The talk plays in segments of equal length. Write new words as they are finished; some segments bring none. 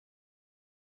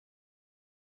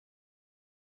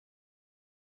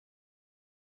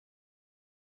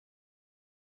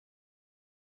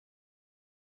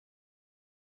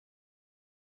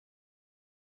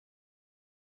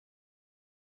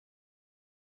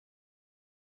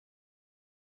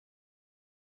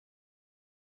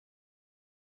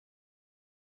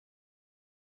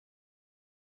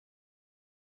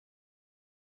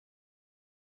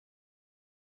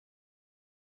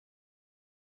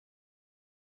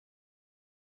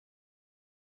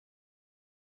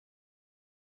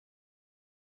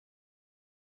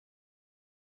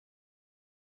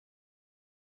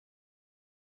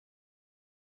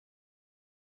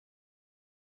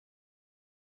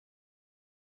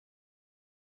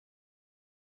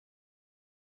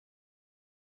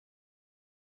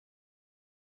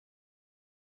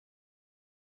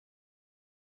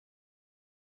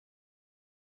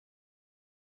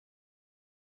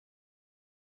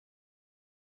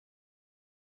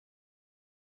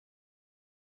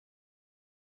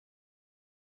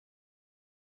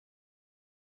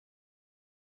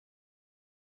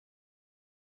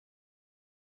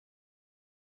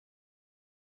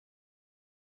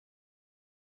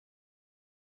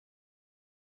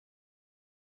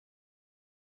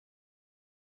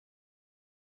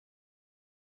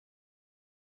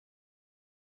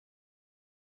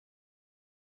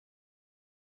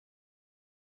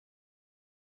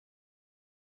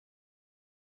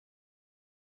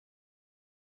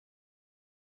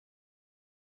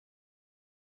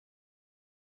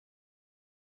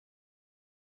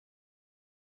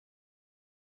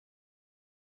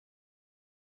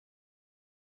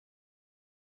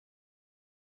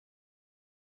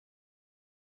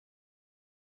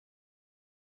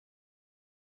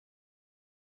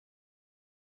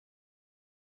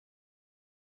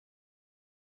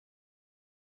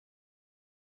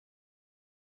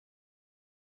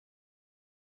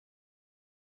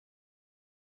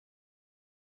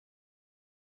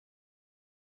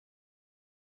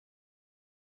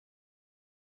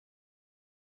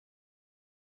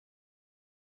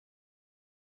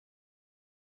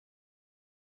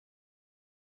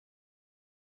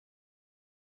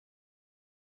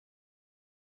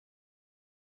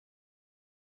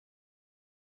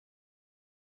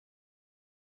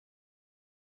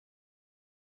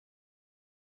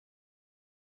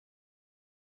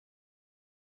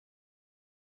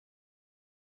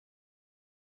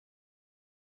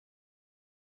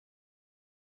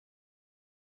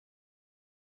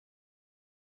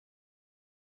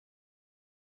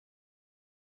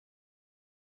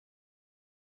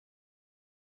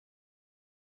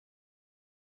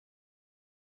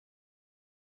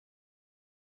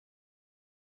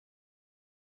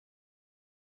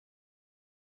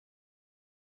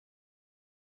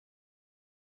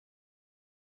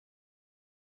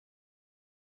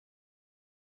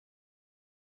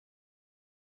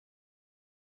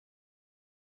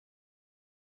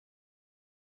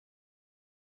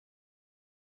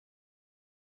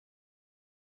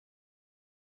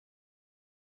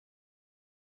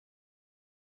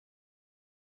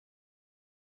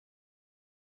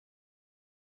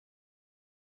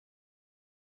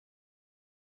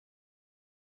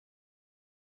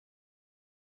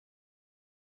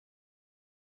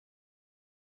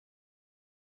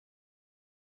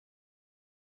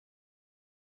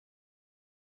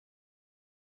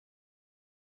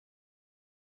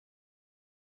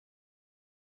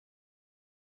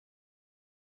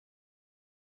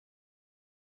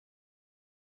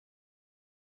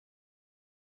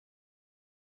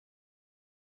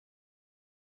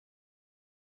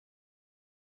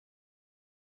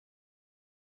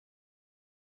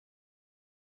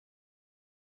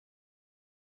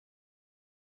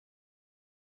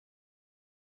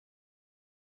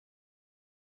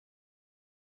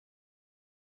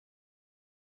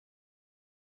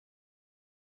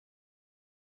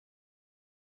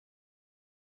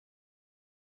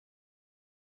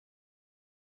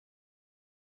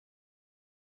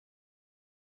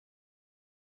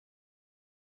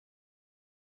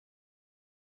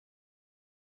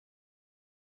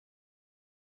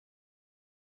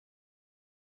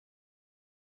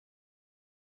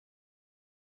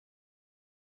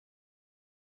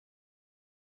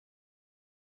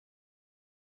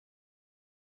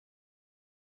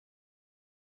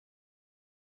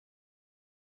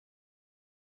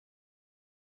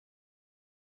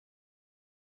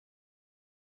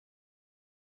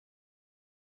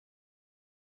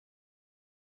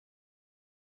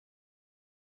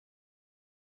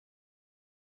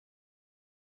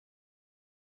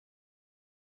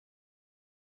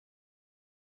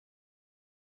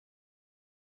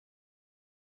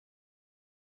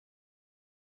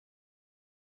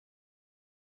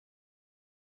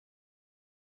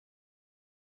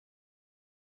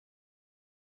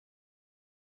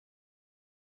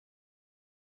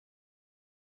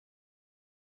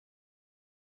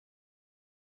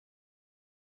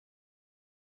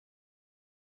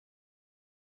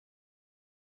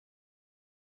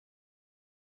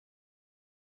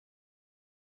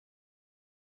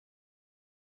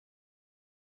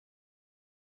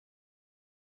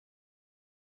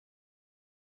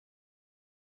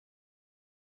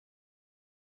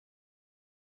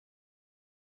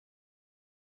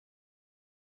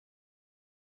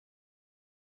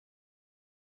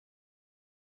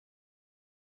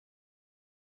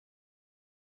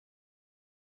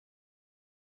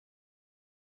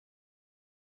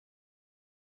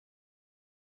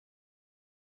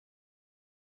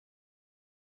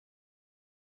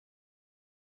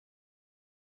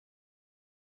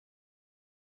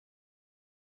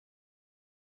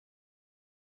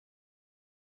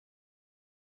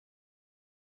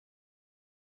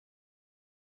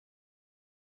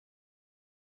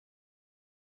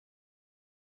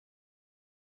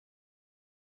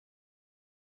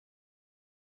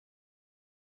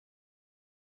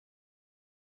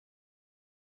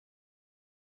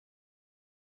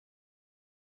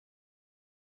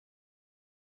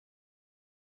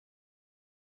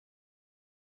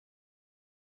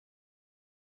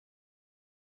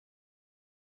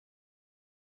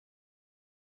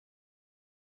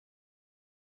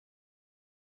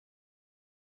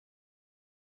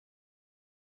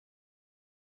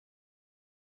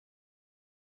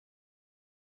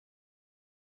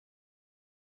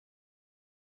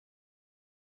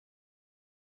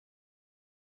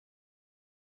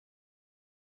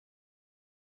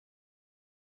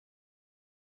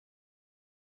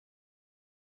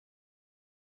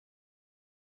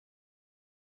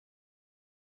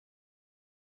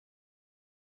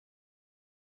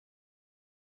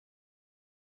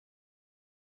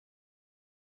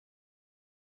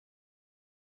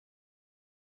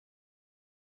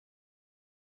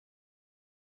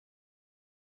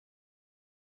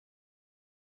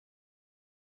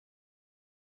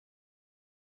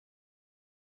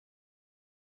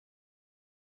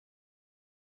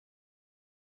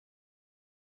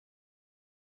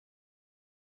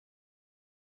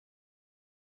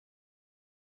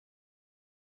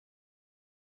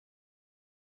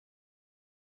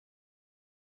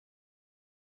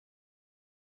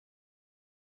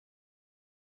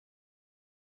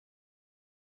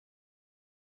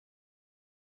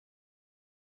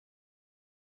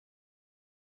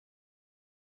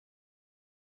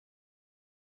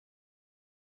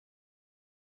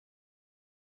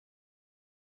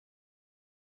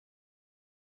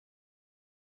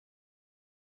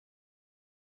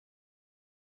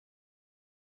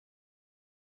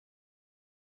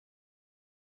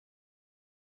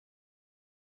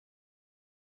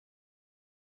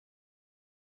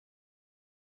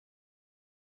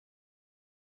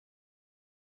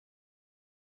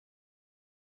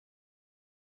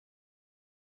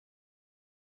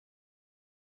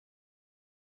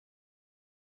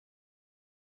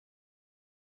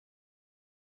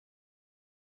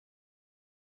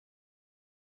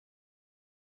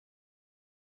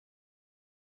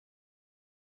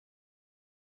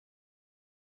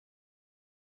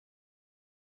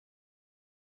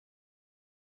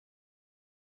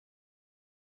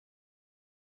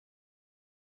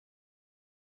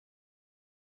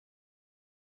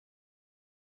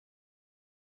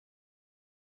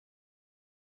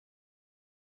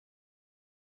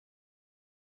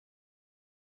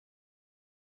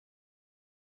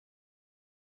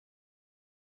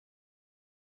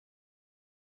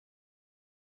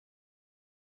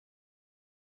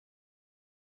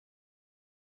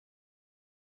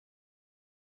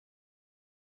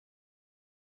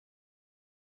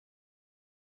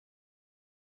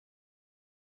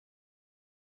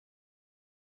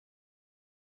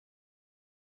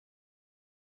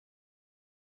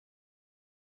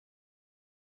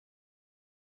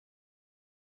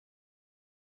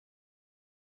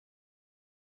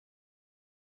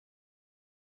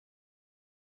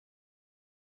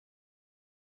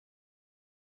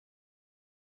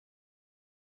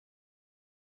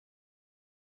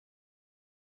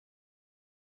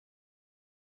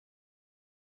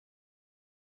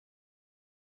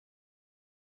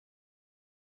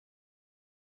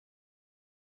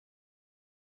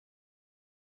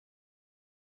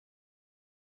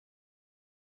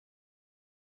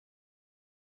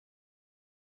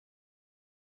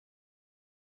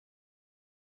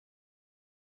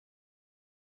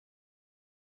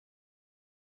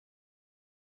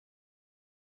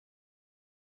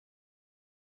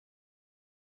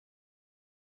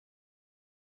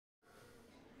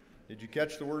Did you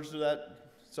catch the words to that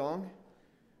song?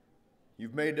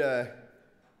 You've made a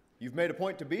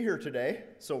point to be here today,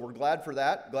 so we're glad for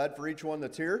that. Glad for each one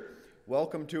that's here.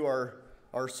 Welcome to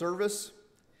our service,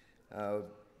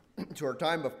 to our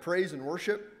time of praise and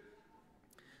worship.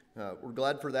 We're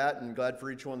glad for that and glad for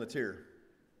each one that's here.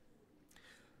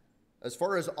 As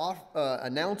far as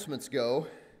announcements go,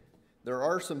 there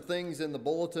are some things in the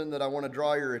bulletin that I want to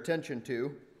draw your attention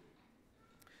to.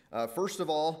 First of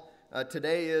all,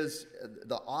 today is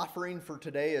the offering for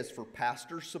today is for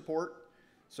pastor support.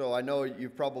 So I know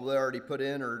you've probably already put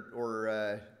in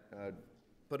or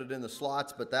put it in the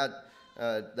slots, but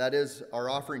that is our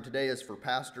offering today is for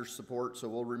pastor support. So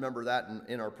we'll remember that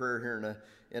in our prayer here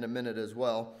in a minute as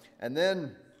well. And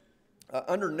then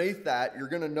underneath that, you're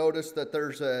going to notice that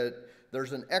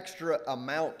there's an extra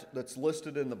amount that's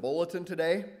listed in the bulletin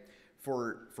today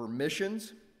for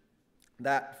missions.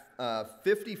 That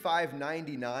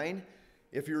 $55.99.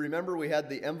 If you remember, we had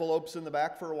the envelopes in the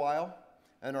back for a while,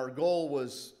 and our goal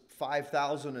was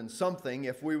 $5,000 and something.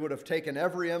 If we would have taken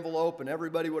every envelope and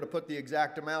everybody would have put the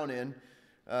exact amount in,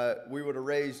 we would have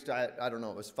raised, I don't know,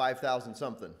 it was $5,000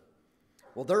 something.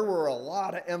 Well, there were a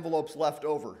lot of envelopes left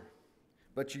over,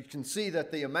 but you can see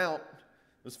that the amount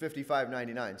was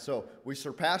 $55.99. So we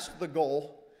surpassed the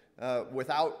goal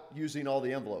without using all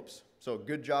the envelopes. So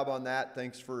good job on that.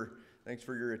 Thanks for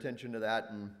your attention to that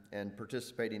and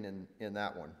participating in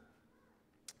that one.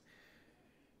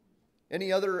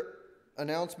 Any other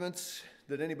announcements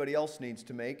that anybody else needs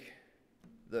to make?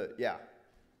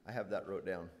 I have that wrote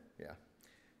down. Yeah.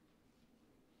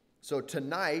 So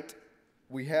tonight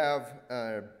we have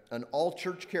an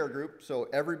all-church care group. So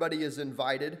everybody is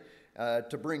invited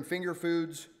to bring finger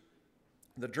foods.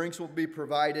 The drinks will be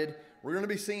provided. We're going to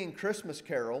be singing Christmas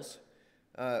carols.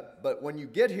 But when you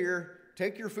get here,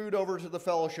 take your food over to the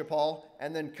fellowship hall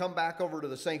and then come back over to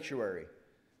the sanctuary.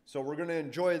 So we're going to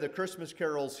enjoy the Christmas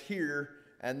carols here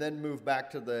and then move back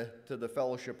to the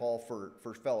fellowship hall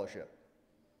for fellowship.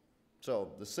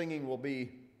 So the singing will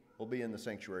be in the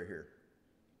sanctuary here.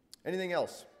 Anything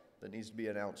else that needs to be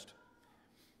announced?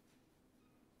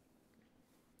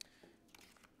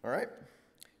 All right.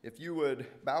 If you would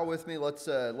bow with me, let's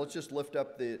just lift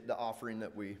up the offering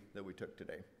that we took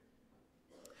today.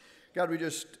 God,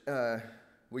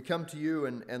 we come to you,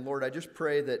 and Lord, I just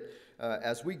pray that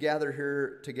as we gather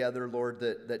here together, Lord,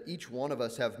 that each one of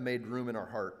us have made room in our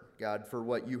heart, God, for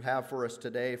what you have for us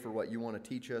today, for what you want to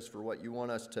teach us, for what you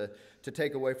want us to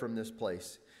take away from this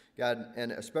place. God,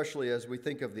 and especially as we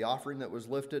think of the offering that was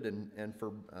lifted, and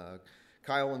for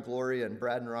Kyle and Gloria and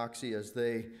Brad and Roxy as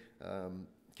they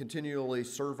continually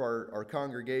serve our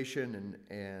congregation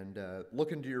and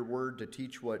look into your word to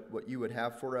teach what you would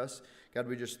have for us. God,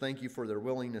 we just thank you for their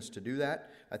willingness to do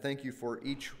that. I thank you for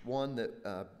each one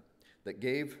that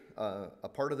gave a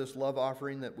part of this love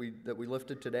offering that we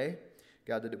lifted today.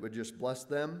 God, that it would just bless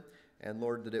them, and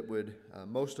Lord, that it would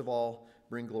most of all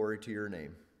bring glory to your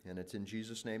name. And it's in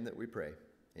Jesus' name that we pray.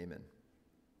 Amen.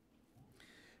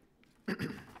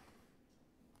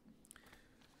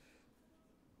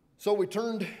 So we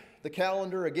turned the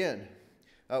calendar again.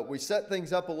 We set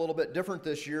things up a little bit different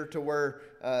this year to where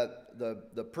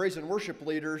the praise and worship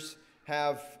leaders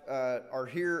are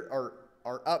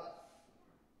up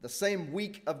the same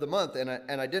week of the month, and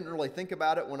I didn't really think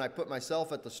about it when I put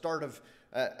myself at the start of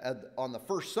on the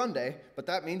first Sunday, but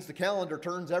that means the calendar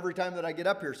turns every time that I get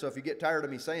up here. So if you get tired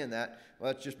of me saying that,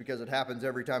 well, that's just because it happens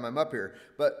every time I'm up here.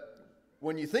 But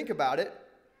when you think about it,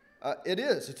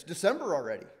 it's December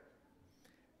already.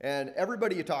 And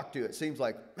everybody you talk to, it seems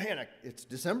like, man, it's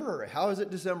December already. How is it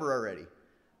December already?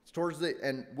 It's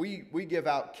and we give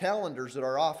out calendars at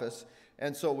our office,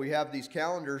 and so we have these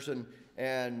calendars,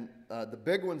 and the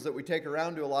big ones that we take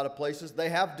around to a lot of places, they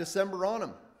have December on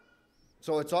them.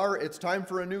 So it's time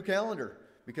for a new calendar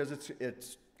because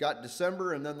it's got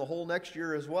December and then the whole next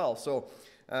year as well. So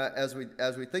as we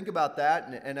think about that,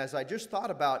 and as I just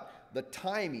thought about the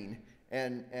timing.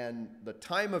 And the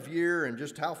time of year and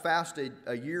just how fast a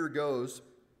year goes,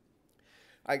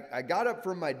 I got up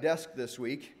from my desk this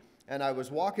week and I was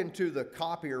walking to the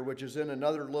copier, which is in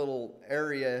another little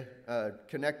area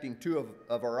connecting two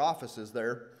of our offices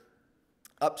there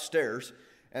upstairs.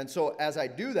 And so as I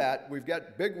do that, we've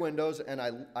got big windows, and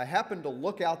I happened to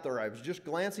look out there. I was just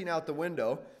glancing out the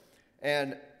window,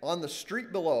 and on the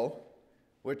street below,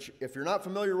 which if you're not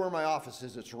familiar where my office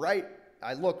is,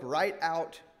 I look right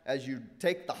out as you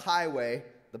take the highway,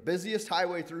 the busiest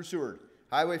highway through Seward,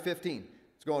 Highway 15.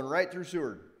 It's going right through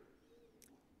Seward.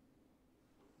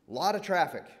 A lot of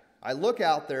traffic. I look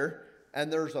out there,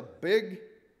 and there's a big,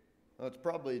 it's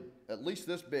probably at least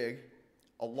this big,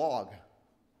 a log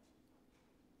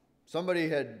Somebody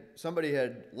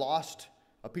had lost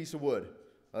a piece of wood,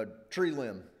 a tree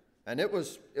limb, and it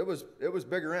was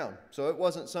big around. So it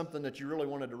wasn't something that you really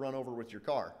wanted to run over with your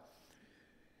car.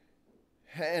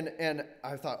 And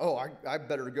I thought, oh, I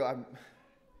better go.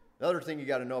 The other thing you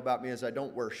got to know about me is I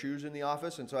don't wear shoes in the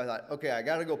office. And so I thought, okay, I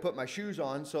got to go put my shoes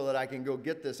on so that I can go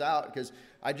get this out, because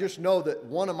I just know that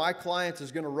one of my clients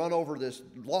is going to run over this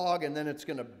log, and then it's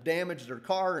going to damage their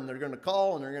car, and they're going to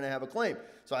call, and they're going to have a claim.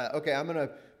 So okay, I'm going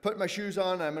to put my shoes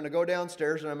on, I'm going to go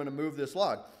downstairs, and I'm going to move this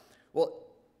log. Well,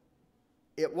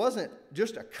 it wasn't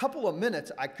just a couple of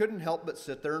minutes. I couldn't help but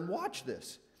sit there and watch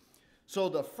this. So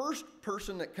the first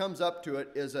person that comes up to it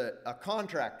is a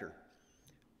contractor.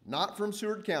 Not from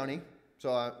Seward County,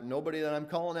 so nobody that I'm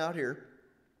calling out here.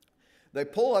 They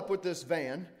pull up with this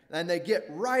van, and they get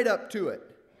right up to it.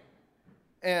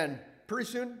 And pretty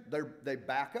soon, they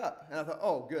back up. And I thought,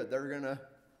 oh, good, they're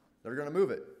gonna move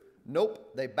it.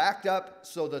 Nope, they backed up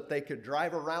so that they could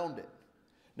drive around it.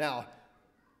 Now,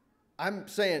 I'm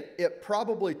saying it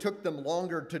probably took them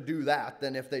longer to do that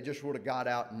than if they just would have got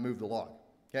out and moved the log,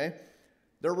 okay?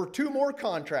 There were 2 more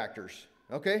contractors.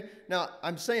 Okay, now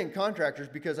I'm saying contractors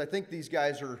because I think these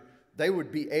guys they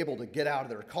would be able to get out of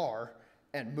their car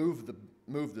and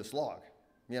move this log.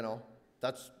 You know,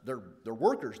 they're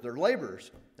workers, they're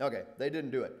laborers. Okay, they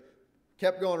didn't do it.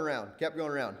 Kept going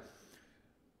around.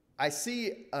 I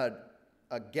see a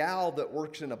gal that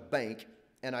works in a bank,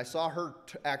 and I saw her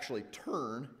actually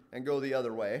turn and go the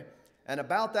other way. And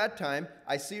about that time,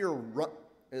 I see her run.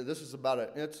 This is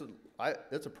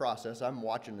it's a process. I'm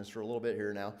watching this for a little bit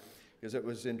here now, because it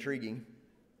was intriguing.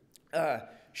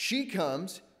 She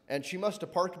comes, and she must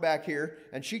have parked back here,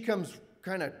 and she comes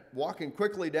kind of walking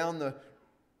quickly down the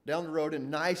road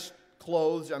in nice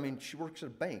clothes. I mean, she works at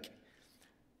a bank.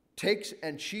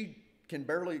 And she can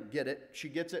barely get it. She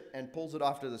gets it and pulls it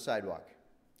off to the sidewalk.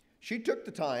 She took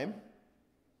the time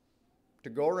to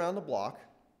go around the block,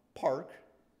 park,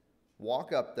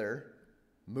 walk up there,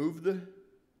 move the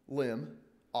limb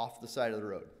off the side of the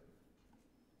road.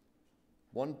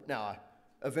 Now,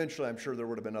 eventually, I'm sure there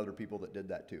would have been other people that did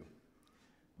that too.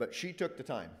 But she took the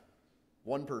time.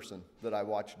 One person that I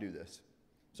watched do this.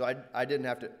 So I didn't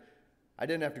have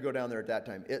to go down there at that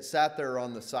time. It sat there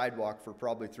on the sidewalk for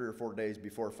probably 3 or 4 days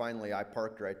before finally I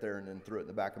parked right there and then threw it in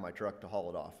the back of my truck to haul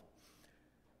it off.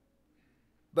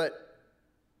 But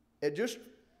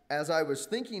as I was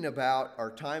thinking about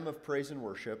our time of praise and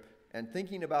worship and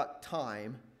thinking about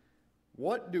time,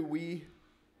 what do we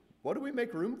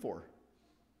make room for?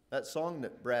 That song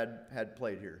that Brad had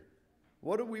played here.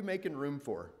 What are we making room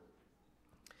for?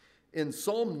 In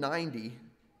Psalm 90,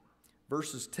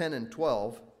 verses 10 and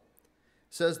 12,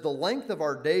 says, "The length of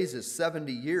our days is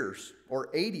 70 years, or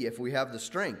 80 if we have the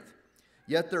strength.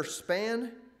 Yet their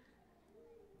span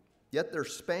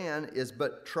is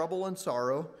but trouble and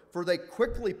sorrow, for they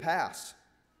quickly pass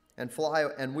and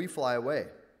we fly away.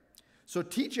 So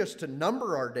teach us to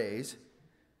number our days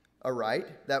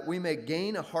aright, that we may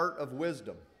gain a heart of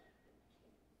wisdom."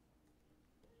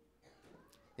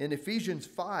 In Ephesians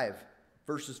 5,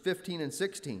 verses 15 and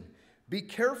 16, "Be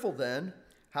careful then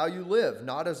how you live,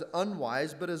 not as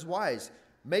unwise, but as wise,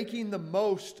 making the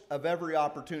most of every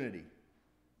opportunity."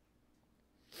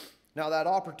 Now, that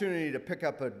opportunity to pick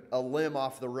up a limb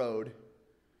off the road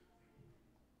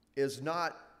is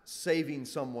not saving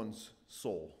someone's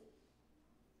soul.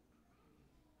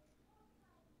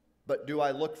 But do I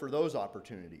look for those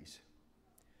opportunities?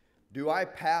 Do I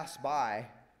pass by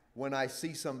when I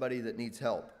see somebody that needs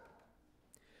help?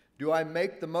 Do I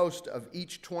make the most of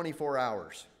each 24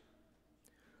 hours?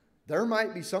 There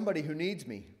might be somebody who needs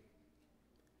me.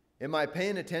 Am I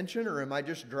paying attention, or am I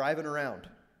just driving around?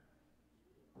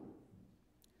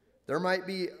 There might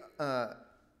be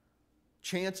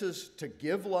chances to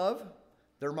give love.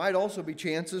 There might also be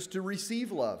chances to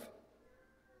receive love.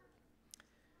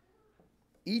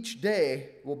 Each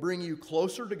day will bring you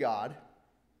closer to God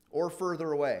or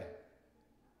further away.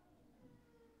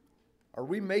 Are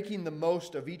we making the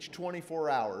most of each 24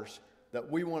 hours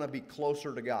that we want to be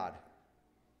closer to God?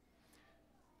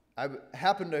 I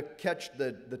happened to catch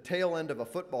the tail end of a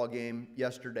football game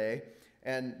yesterday,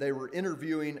 and they were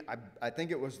interviewing, I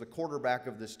think it was the quarterback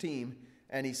of this team,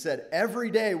 and he said, every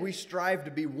day we strive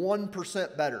to be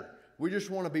 1% better. We just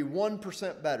want to be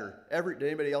 1% better. Did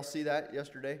anybody else see that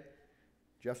yesterday?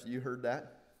 Jeff, you heard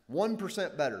that?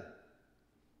 1% better.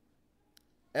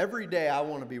 Every day I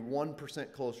want to be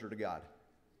 1% closer to God.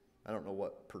 I don't know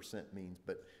what percent means,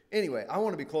 but anyway, I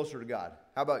want to be closer to God.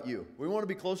 How about you? We want to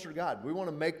be closer to God. We want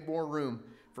to make more room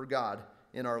for God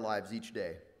in our lives each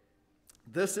day.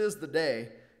 This is the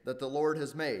day that the Lord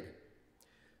has made.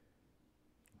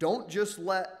 Don't just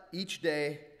let each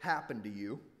day happen to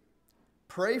you.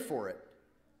 Pray for it,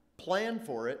 plan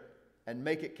for it, and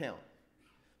make it count.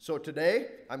 So today,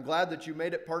 I'm glad that you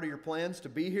made it part of your plans to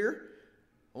be here.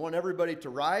 I want everybody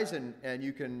to rise, and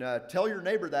you can tell your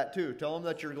neighbor that too. Tell them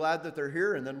that you're glad that they're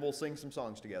here, and then we'll sing some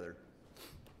songs together.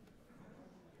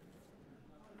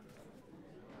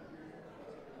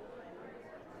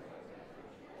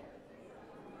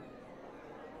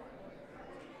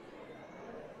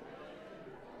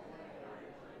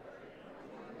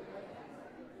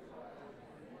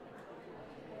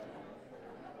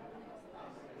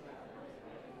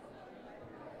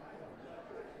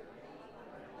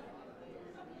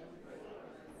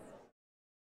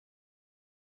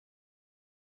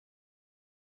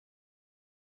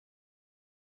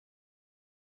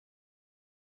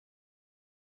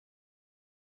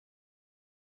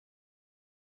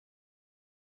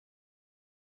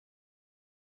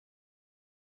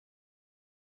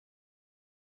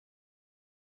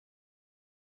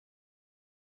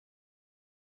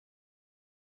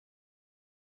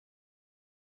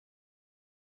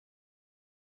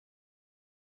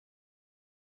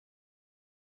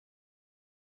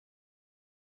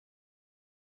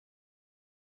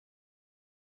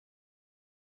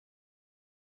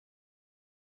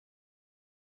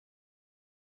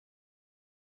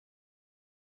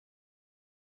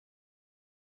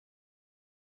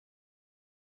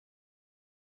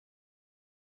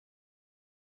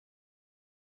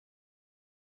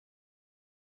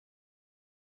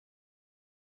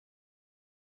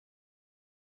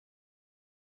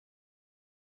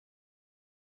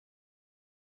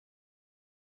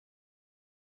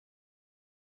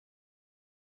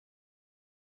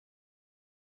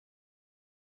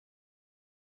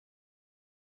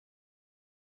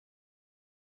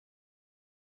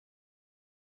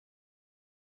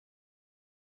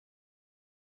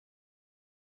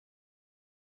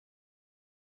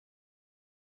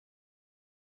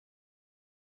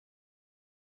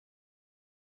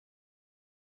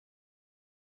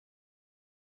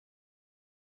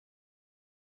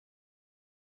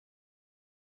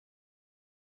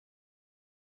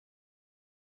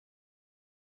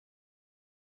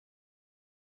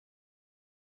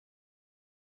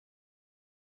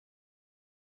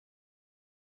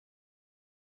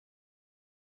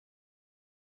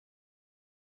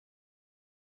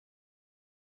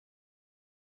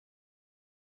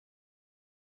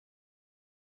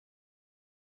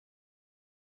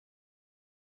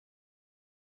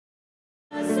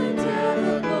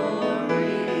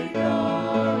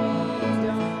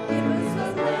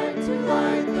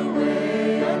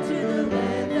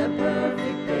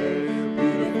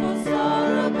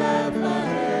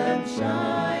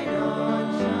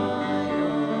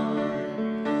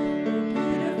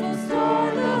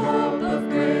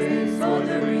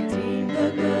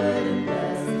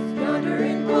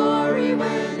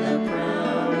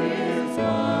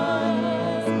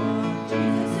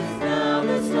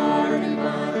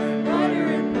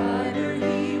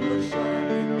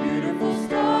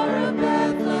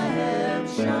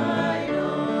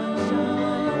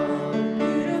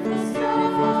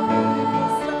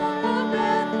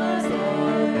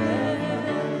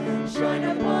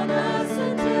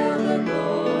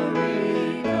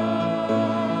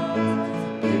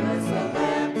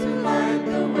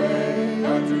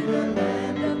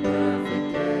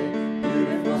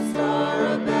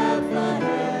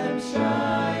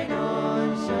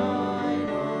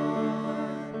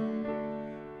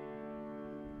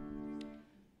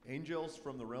 Angels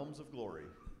from the realms of glory.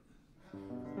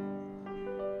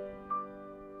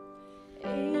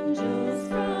 Angels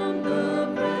from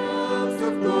the realms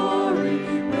of glory,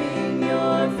 wing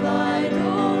your flight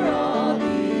o'er all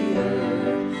the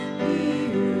earth. He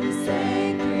who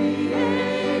sang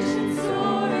creation's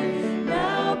story,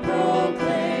 now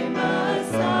proclaim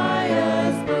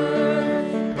Messiah's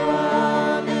birth.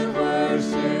 Come and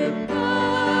worship,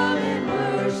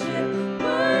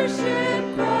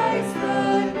 worship Christ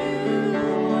the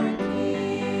newborn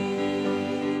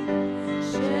King.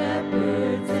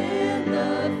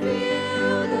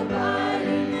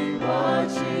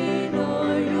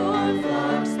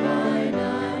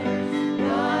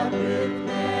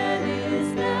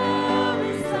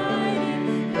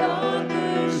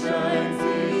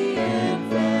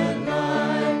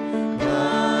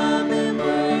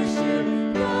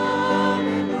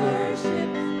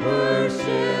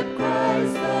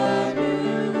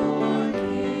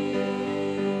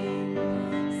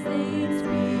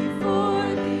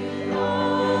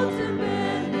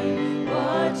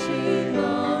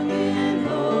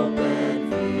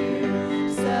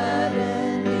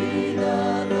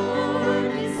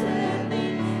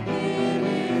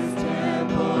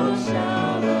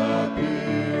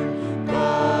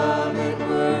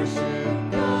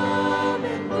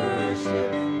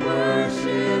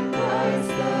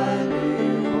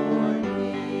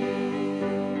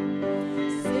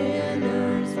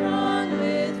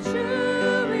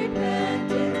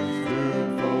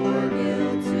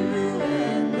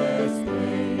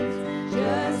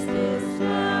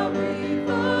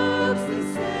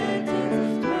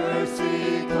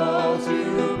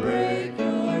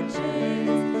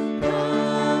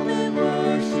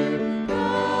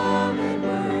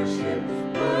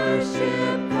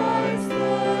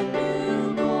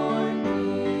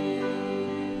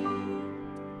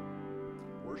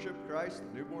 worship Christ,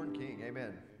 the newborn King.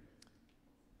 Amen.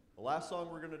 The last song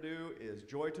we're going to do is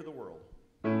Joy to the World.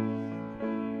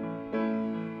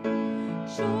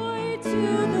 Joy to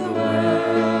the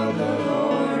world, the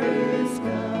Lord is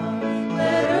come.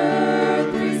 Let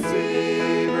earth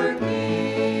receive her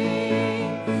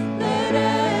King. Let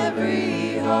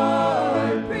every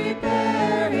heart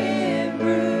prepare him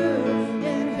room.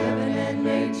 And heaven and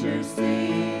nature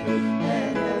sing,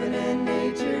 and heaven and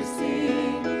nature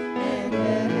sing, and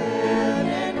heaven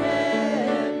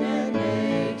and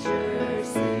nature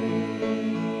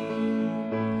sing.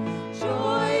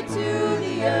 Joy to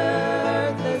the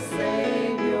earth, the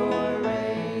Savior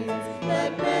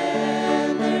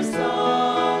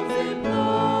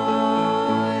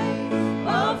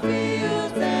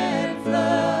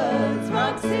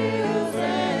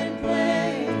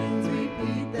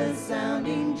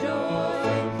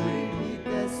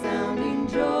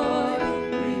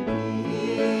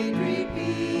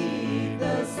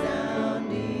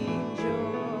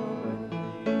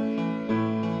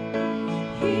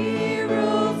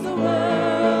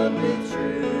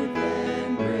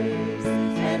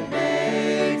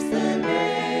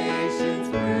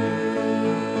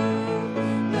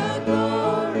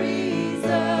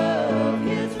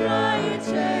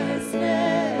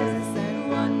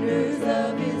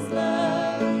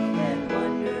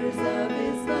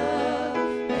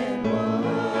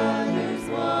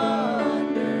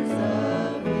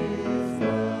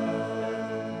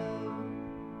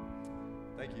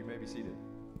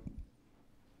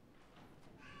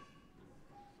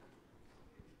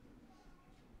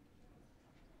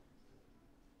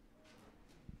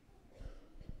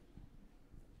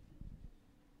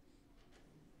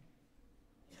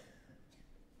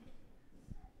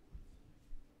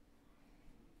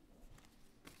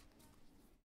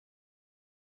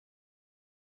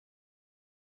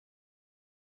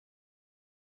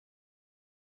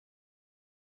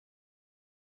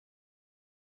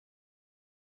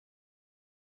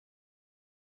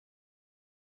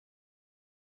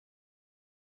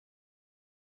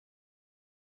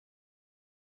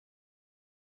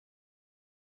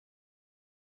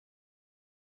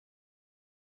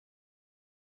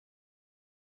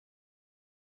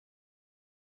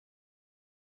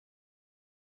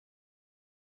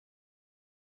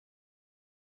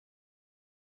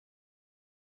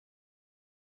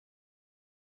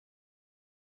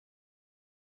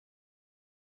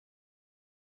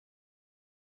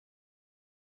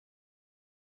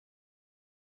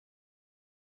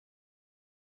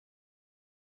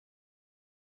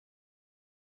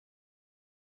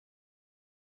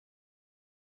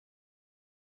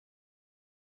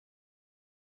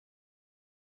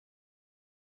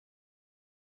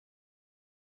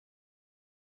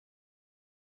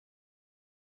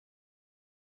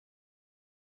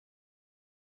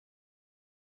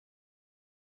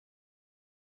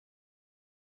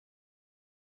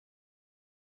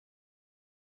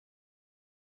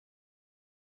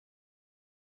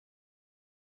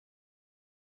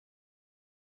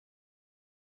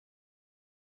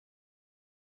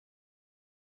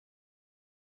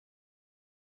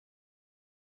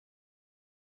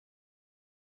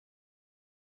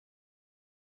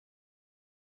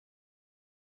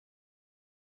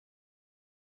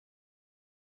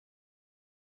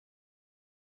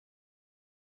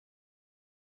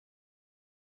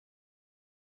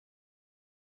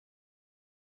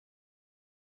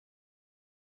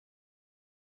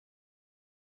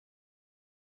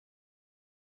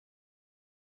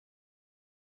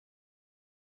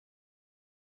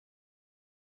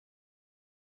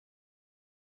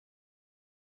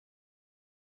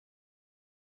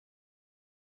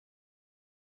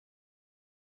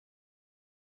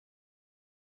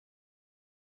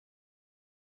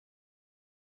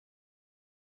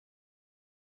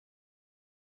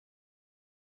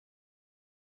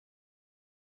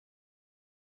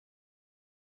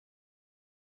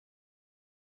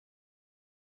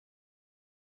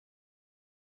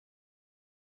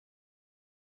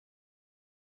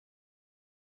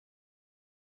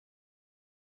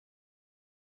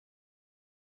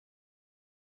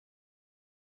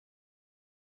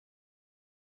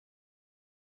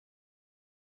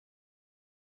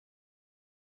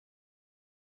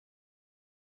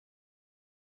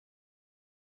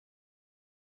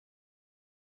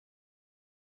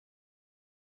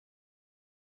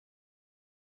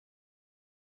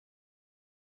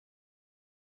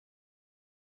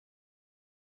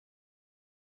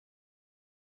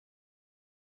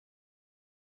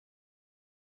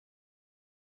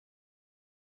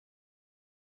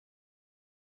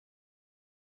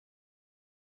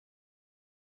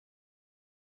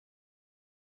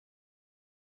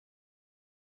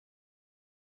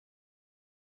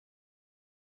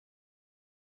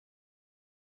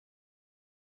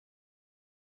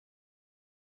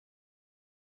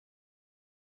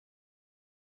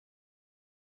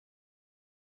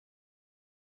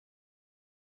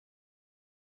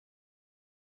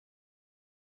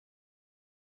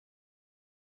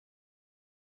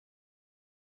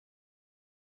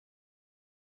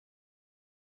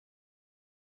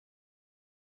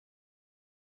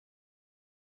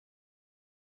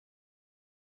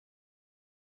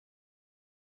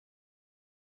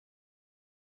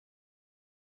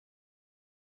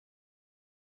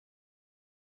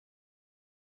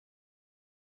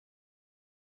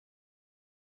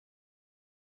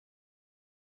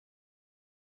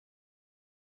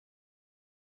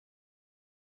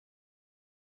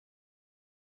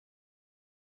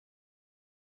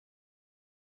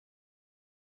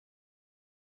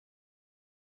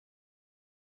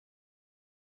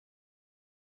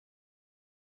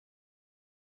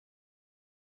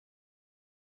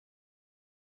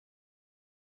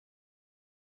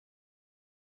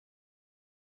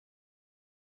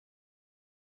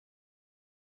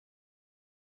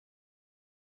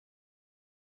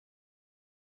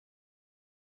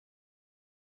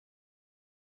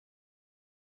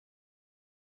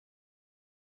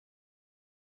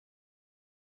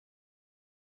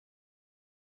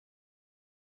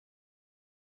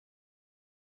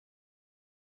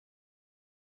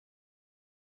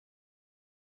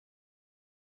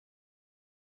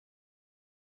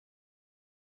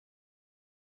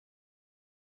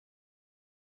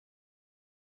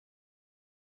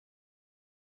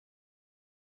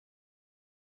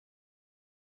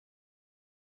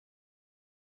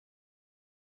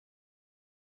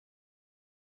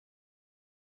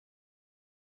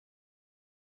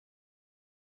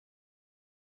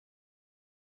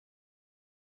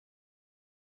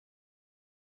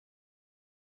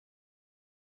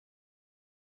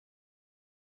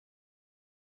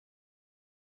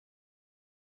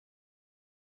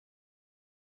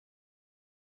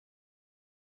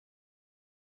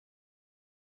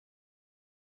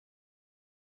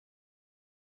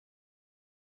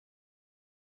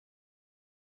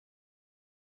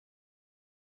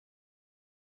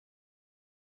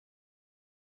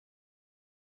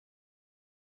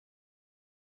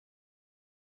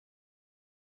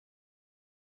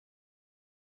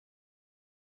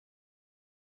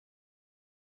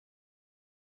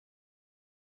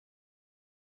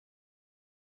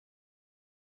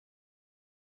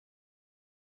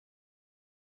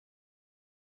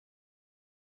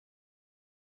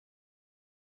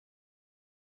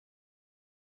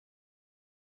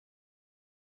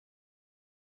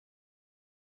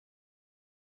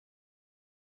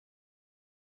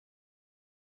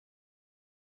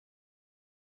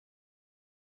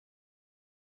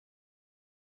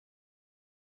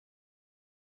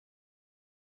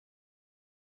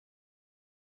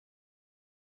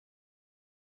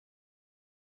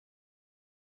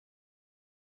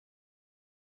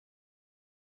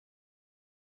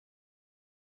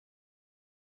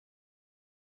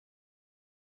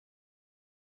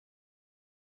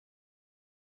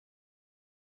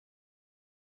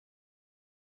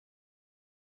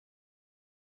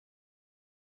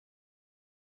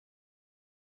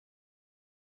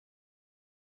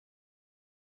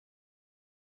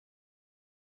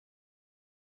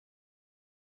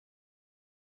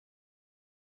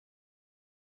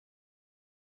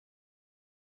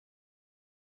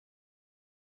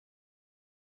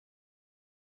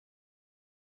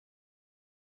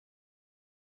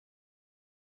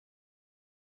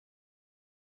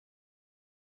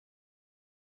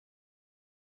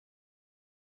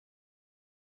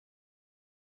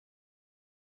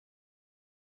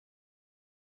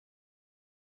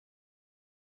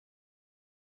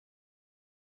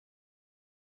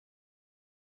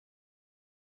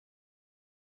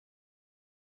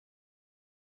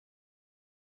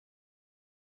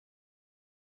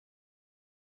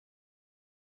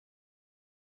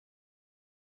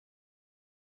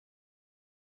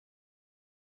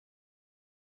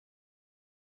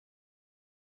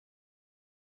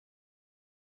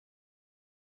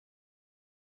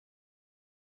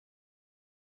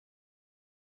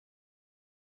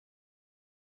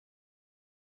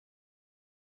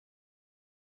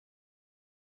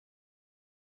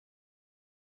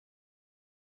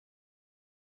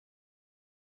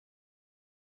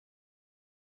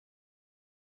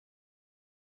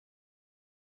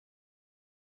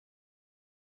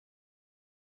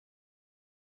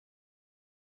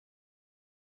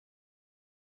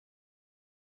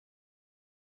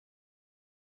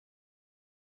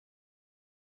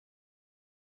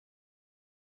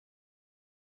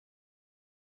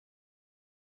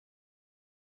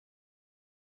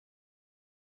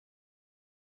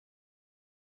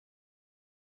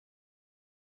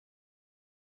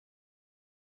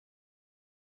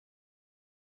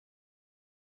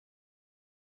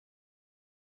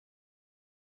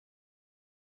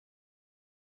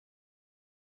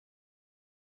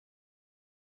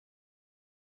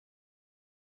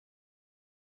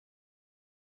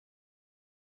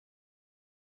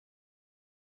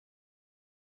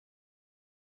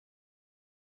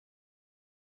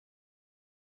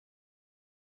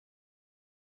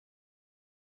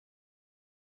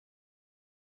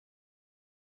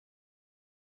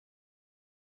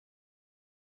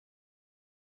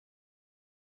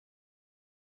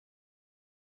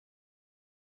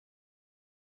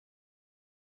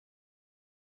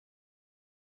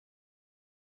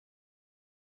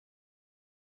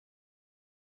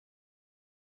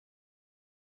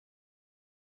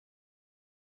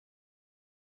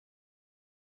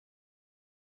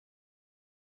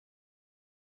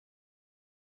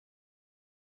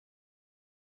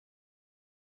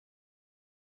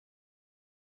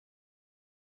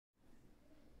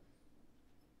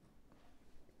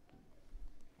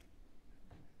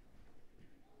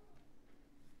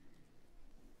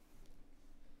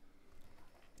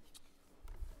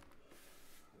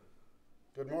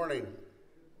morning.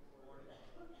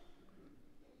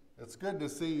 It's good to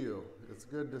see you. It's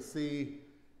good to see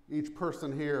each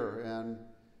person here. And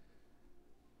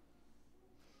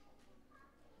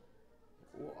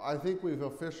I think we've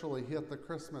officially hit the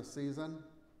Christmas season.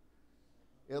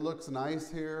 It looks nice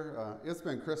here. It's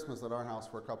been Christmas at our house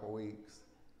for a couple weeks,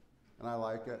 and I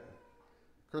like it.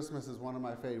 Christmas is one of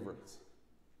my favorites.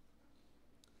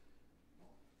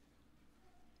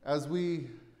 As we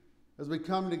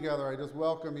come together, I just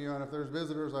welcome you, and if there's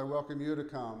visitors, I welcome you to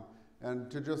come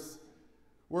and to just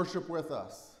worship with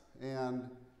us. And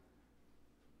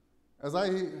as I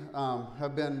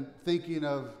have been thinking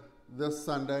of this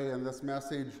Sunday and this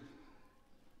message,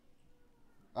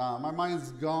 my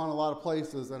mind's gone a lot of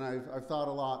places, and I've thought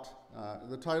a lot.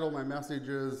 The title of my message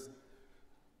is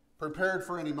Prepared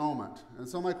for Any Moment. And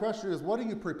so my question is, what do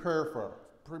you prepare for?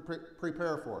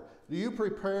 Prepare for? Do you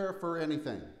prepare for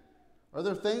anything? Are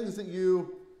there things that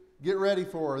you get ready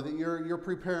for, that you're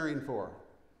preparing for?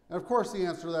 And of course the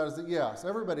answer to that is that yes,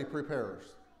 everybody prepares.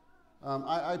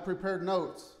 I prepared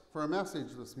notes for a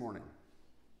message this morning.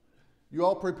 You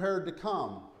all prepared to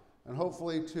come, and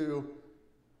hopefully to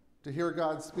hear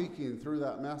God speaking through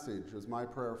that message is my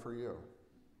prayer for you.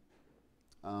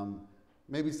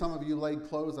 Maybe some of you laid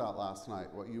clothes out last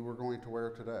night, what you were going to wear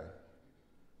today.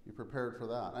 You prepared for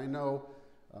that. I know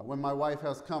when my wife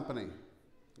has company,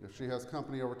 if she has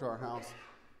company over to our house,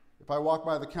 if I walk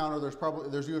by the counter,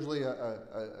 there's usually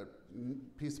a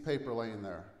piece of paper laying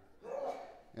there.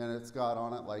 And it's got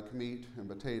on it like meat and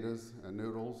potatoes and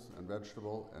noodles and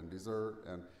vegetable and dessert,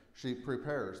 and she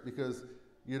prepares because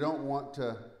you don't want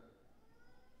to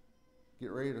get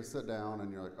ready to sit down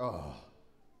and you're like, oh,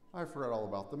 I forgot all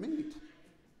about the meat.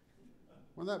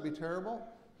 Wouldn't that be terrible?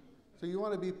 So you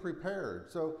want to be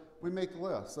prepared. So we make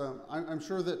lists. I'm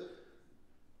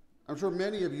sure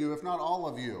many of you, if not all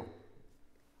of you,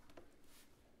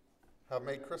 have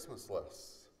made Christmas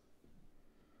lists.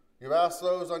 You've asked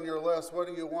those on your list, what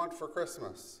do you want for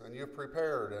Christmas? And you've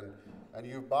prepared, and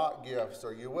you've bought gifts,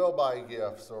 or you will buy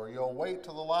gifts, or you'll wait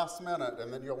till the last minute,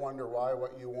 and then you'll wonder why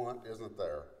what you want isn't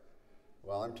there.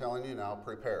 Well, I'm telling you now,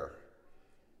 prepare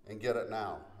and get it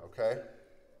now, okay?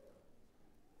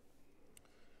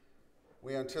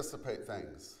 We anticipate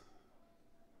things.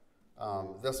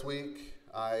 This week,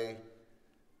 I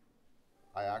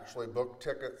actually booked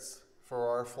tickets for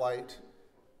our flight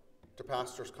to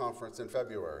Pastor's Conference in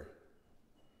February.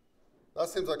 That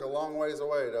seems like a long ways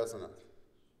away, doesn't it?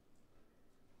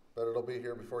 But it'll be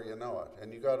here before you know it.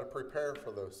 And you got to prepare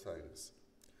for those things.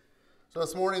 So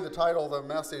this morning, the title of the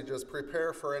message is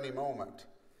Prepare for Any Moment.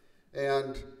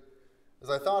 And as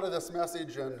I thought of this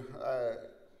message, and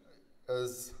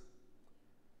as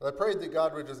I prayed that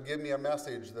God would just give me a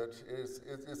message that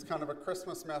is kind of a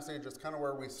Christmas message. It's kind of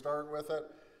where we start with it.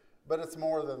 But it's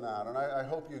more than that, and I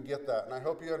hope you get that, and I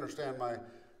hope you understand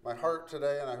my heart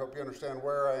today, and I hope you understand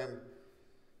where I am.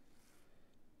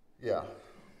 Yeah.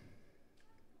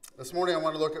 This morning I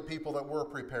want to look at people that were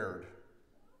prepared.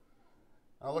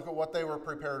 I'll look at what they were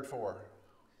prepared for.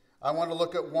 I want to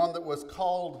look at one that was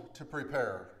called to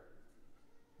prepare,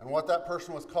 and what that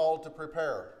person was called to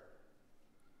prepare.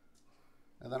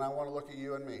 And then I want to look at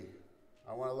you and me.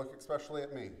 I want to look especially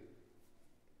at me.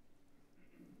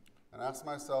 And ask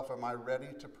myself, am I ready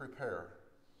to prepare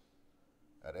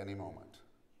at any moment?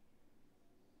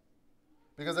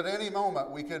 Because at any moment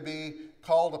we could be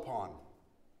called upon.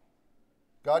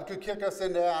 God could kick us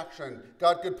into action.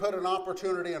 God could put an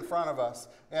opportunity in front of us.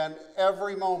 And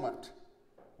every moment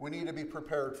we need to be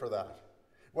prepared for that.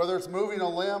 Whether it's moving a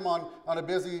limb on a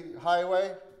busy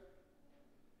highway,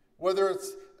 whether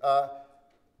it's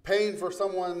paying for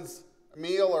someone's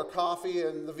meal or coffee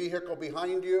in the vehicle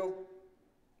behind you,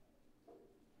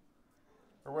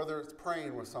 or whether it's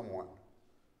praying with someone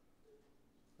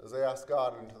as they ask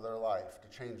God into their life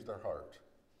to change their heart.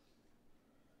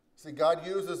 See, God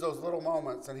uses those little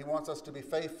moments, and He wants us to be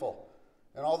faithful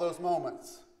in all those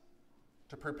moments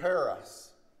to prepare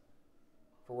us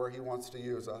for where He wants to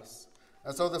use us.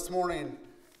 And so this morning,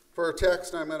 for our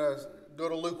text, I'm going to go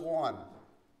to Luke 1.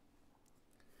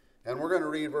 And we're going to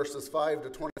read verses 5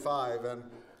 to 25. And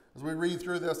as we read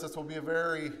through this will be a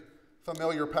very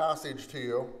familiar passage to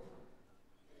you.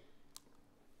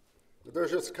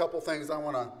 There's just a couple things I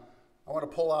want to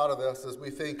pull out of this as we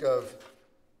think of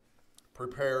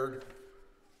prepared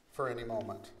for any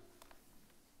moment.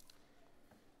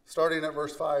 Starting at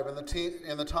verse 5,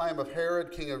 in the time of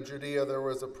Herod, king of Judea, there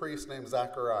was a priest named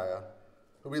Zechariah,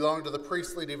 who belonged to the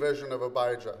priestly division of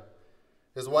Abijah.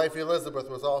 His wife Elizabeth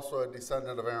was also a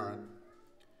descendant of Aaron.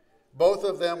 Both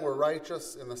of them were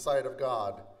righteous in the sight of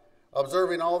God,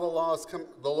 observing all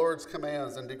the Lord's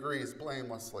commands and decrees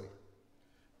blamelessly.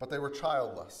 but they were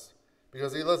childless,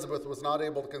 because Elizabeth was not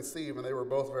able to conceive, and they were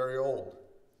both very old.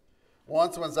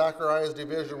 Once, when Zachariah's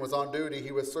division was on duty,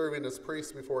 he was serving as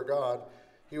priest before God.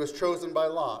 He was chosen by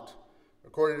lot,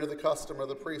 according to the custom of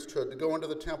the priesthood, to go into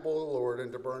the temple of the Lord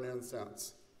and to burn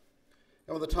incense.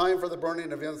 And when the time for the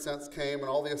burning of incense came, and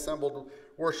all the assembled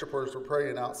worshipers were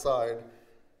praying outside,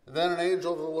 then an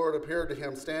angel of the Lord appeared to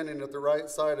him, standing at the right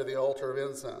side of the altar of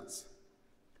incense.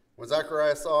 When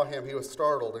Zachariah saw him, he was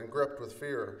startled and gripped with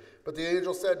fear. But the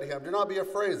angel said to him, "Do not be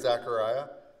afraid, Zachariah.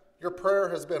 Your prayer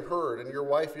has been heard, and your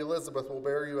wife Elizabeth will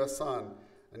bear you a son,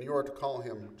 and you are to call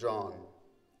him John.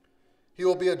 He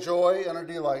will be a joy and a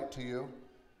delight to you,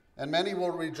 and many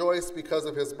will rejoice because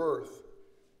of his birth,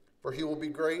 for he will be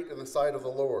great in the sight of the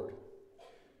Lord.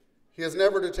 He is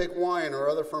never to take wine or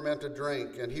other fermented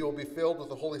drink, and he will be filled with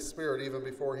the Holy Spirit even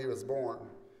before he was born.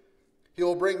 He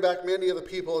will bring back many of the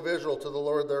people of Israel to the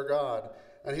Lord their God,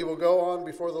 and he will go on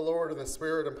before the Lord in the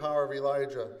spirit and power of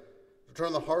Elijah, to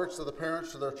turn the hearts of the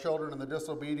parents to their children and the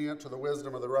disobedient to the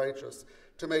wisdom of the righteous,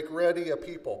 to make ready a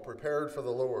people prepared for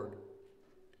the Lord."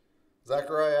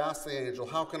 Zechariah asked the angel,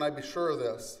 "How can I be sure of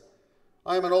this?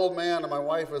 I am an old man, and my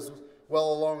wife is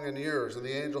well along in years." And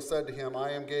the angel said to him,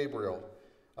 "I am Gabriel.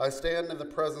 I stand in the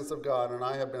presence of God, and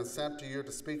I have been sent to you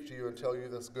to speak to you and tell you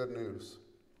this good news.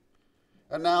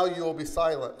 And now you will be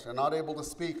silent and not able to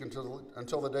speak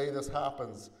until the day this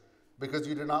happens, because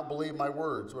you did not believe my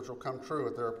words, which will come true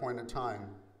at their appointed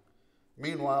time."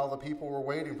 Meanwhile, the people were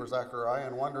waiting for Zechariah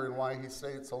and wondering why he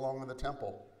stayed so long in the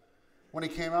temple. When he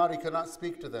came out, he could not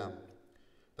speak to them.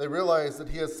 They realized that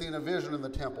he had seen a vision in the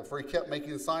temple, for he kept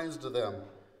making signs to them,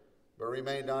 but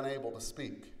remained unable to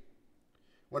speak.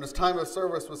 When his time of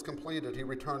service was completed, he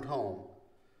returned home.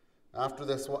 After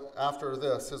this,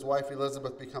 his wife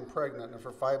Elizabeth became pregnant, and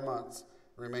for 5 months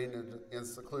remained in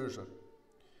seclusion.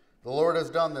 "The Lord has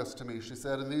done this to me," she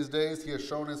said. "In these days he has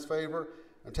shown his favor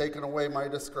and taken away my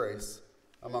disgrace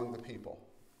among the people."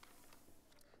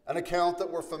 An account that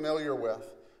we're familiar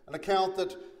with, an account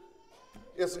that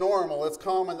is normal. It's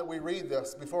common that we read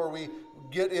this before we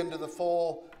get into the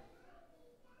full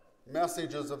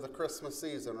messages of the Christmas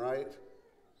season, right?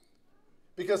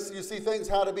 Because you see, things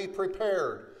had to be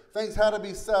prepared. Things had to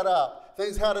be set up.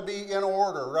 Things had to be in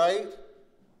order, right?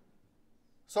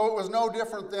 So it was no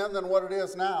different then than what it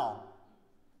is now.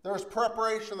 There was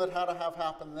preparation that had to have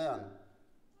happened then.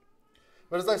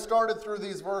 But as I started through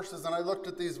these verses and I looked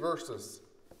at these verses,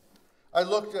 I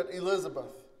looked at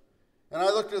Elizabeth and I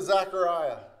looked at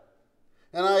Zechariah,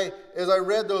 and as I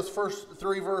read those first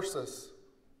 3 verses,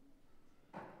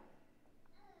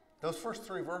 those first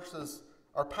 3 verses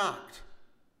are packed.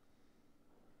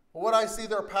 What I see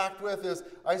they're packed with is,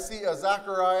 I see a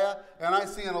Zechariah and I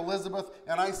see an Elizabeth,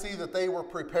 and I see that they were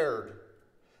prepared.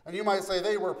 And you might say,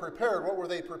 they were prepared. What were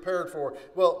they prepared for?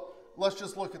 Well, let's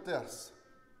just look at this.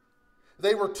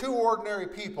 They were 2 ordinary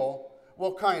people.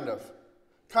 Well, kind of.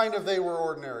 Kind of they were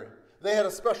ordinary. They had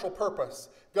a special purpose.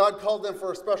 God called them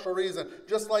for a special reason,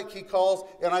 just like he calls,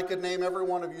 and I could name every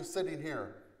one of you sitting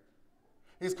here.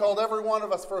 He's called every one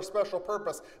of us for a special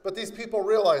purpose, but these people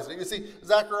realized it. You see,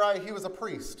 Zechariah, he was a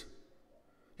priest.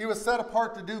 He was set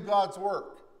apart to do God's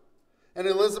work. And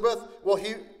Elizabeth, well,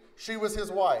 she was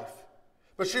his wife.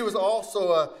 But she was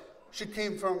also, she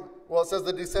came from, well, it says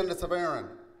the descendants of Aaron,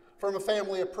 from a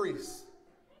family of priests.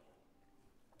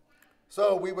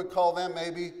 So we would call them,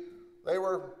 maybe, they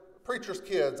were preacher's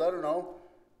kids, I don't know.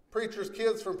 Preacher's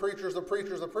kids from preachers of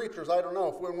preachers of preachers, I don't know.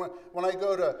 When I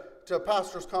go to a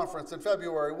pastor's conference in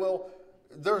February, well,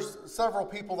 there's several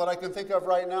people that I can think of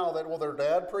right now that, well, their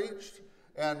dad preached,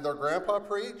 and their grandpa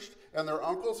preached, and their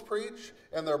uncles preached,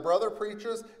 and their brother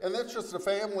preaches, and it's just they're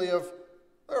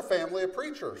a family of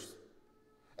preachers.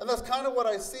 And that's kind of what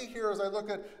I see here as I look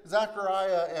at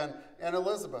Zechariah and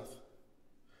Elizabeth.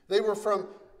 They were from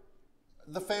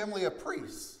the family of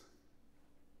priests.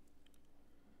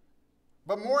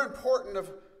 But more important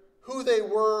of who they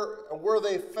were, or where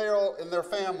they fell in their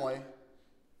family,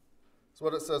 is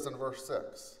what it says in verse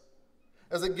 6.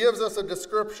 As it gives us a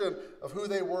description of who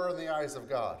they were in the eyes of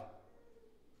God.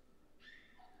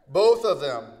 Both of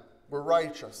them were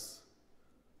righteous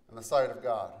in the sight of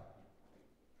God.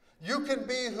 You can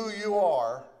be who you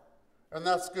are, and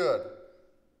that's good.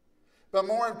 But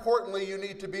more importantly, you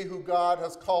need to be who God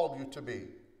has called you to be.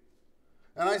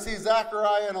 And I see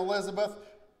Zechariah and Elizabeth.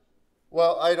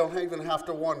 Well, I don't even have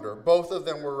to wonder. Both of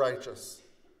them were righteous.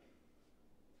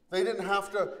 They didn't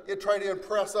have to try to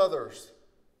impress others.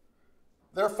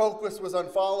 Their focus was on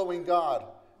following God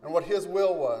and what his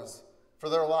will was for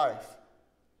their life.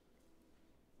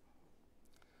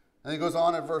 And he goes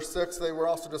on in verse 6, they were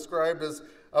also described as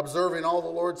observing all the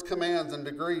Lord's commands and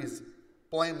decrees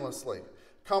blamelessly.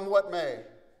 come what may,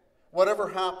 whatever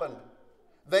happened,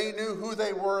 they knew who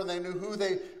they were and they knew who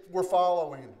they were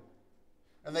following.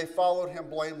 And they followed him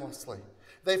blamelessly.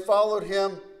 They followed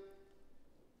him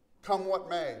come what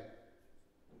may.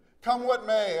 Come what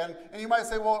may. And you might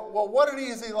say, well, what an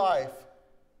easy life.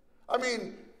 I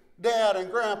mean, Dad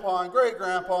and Grandpa and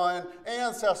great-grandpa and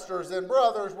ancestors and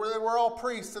brothers, where they were all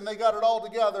priests and they got it all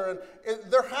together and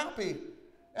they're happy.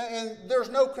 And there's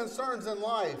no concerns in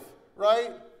life,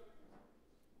 right?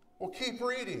 Well, keep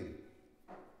reading.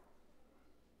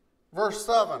 Verse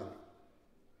 7.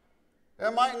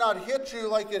 It might not hit you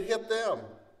like it hit them,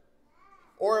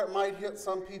 or it might hit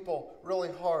some people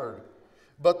really hard.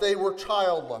 But they were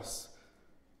childless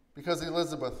because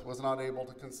Elizabeth was not able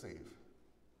to conceive.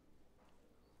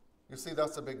 You see,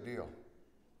 that's a big deal.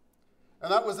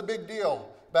 And that was a big deal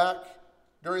back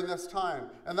during this time.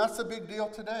 And that's a big deal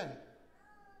today.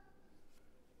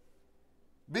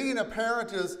 Being a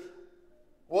parent is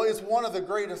one of the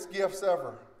greatest gifts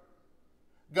ever.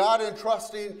 God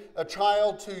entrusting a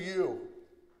child to you.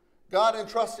 God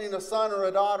entrusting a son or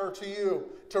a daughter to you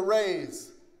to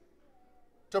raise,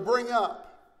 to bring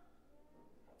up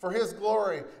for his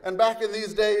glory. And back in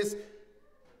these days,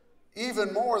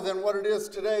 even more than what it is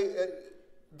today,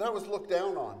 that was looked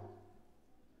down on.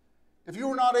 If you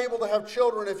were not able to have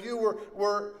children, if you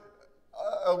were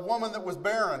a woman that was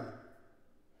barren,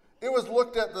 it was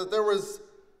looked at that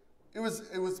it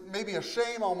was maybe a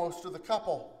shame almost to the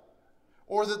couple,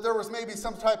 or that there was maybe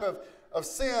some type of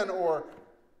sin or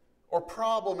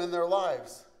problem in their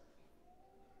lives.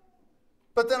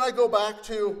 But then I go back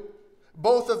to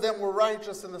both of them were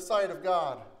righteous in the sight of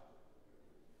God,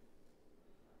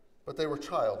 but they were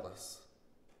childless.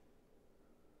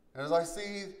 And as I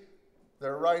see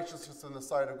their righteousness in the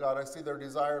sight of God, I see their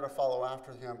desire to follow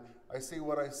after him. I see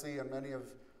what I see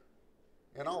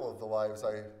in all of the lives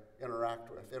I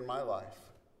interact with, in my life.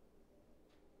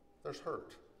 There's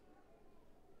hurt.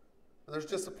 And there's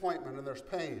disappointment and there's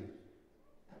pain.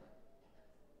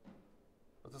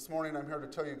 But this morning I'm here to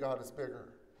tell you God is bigger.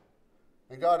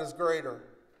 And God is greater.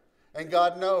 And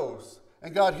God knows.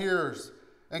 And God hears.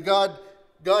 And God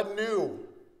knew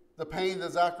the pain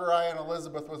that Zachariah and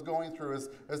Elizabeth was going through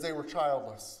as they were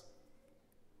childless.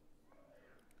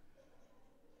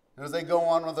 And as they go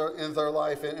on in their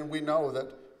life, and we know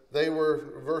that they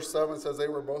were, verse 7 says they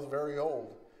were both very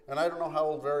old. And I don't know how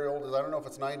old very old is. I don't know if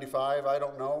it's 95. I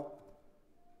don't know.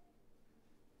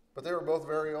 But they were both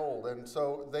very old. And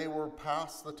so they were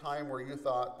past the time where you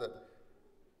thought that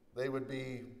they would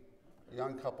be a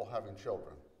young couple having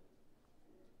children.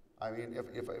 I mean,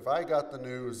 if I got the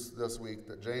news this week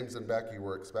that James and Becky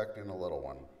were expecting a little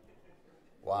one,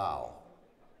 wow.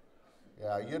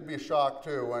 Yeah, you'd be shocked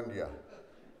too, wouldn't you?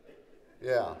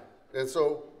 Yeah. And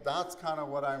so that's kind of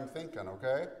what I'm thinking,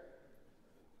 okay?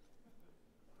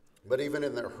 But even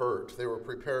in their hurt, they were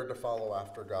prepared to follow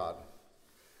after God.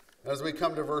 As we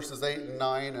come to verses 8 and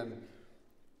 9, and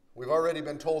we've already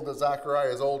been told that Zechariah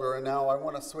is older, and now I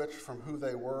want to switch from who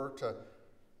they were to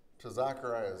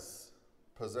Zechariah's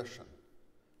position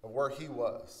of where he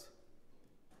was.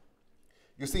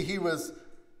 You see, he was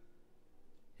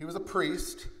a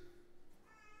priest,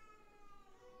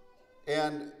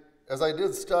 and as I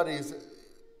did studies,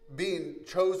 being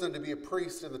chosen to be a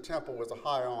priest in the temple was a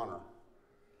high honor.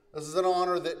 This is an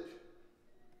honor that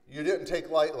you didn't take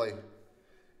lightly.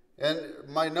 And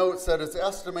my notes said it's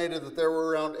estimated that there were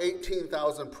around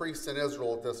 18,000 priests in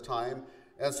Israel at this time,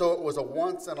 and so it was a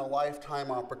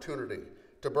once-in-a-lifetime opportunity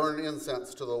to burn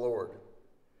incense to the Lord.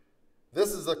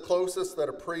 This is the closest that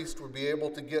a priest would be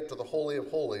able to get to the Holy of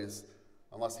Holies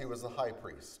unless he was the high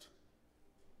priest.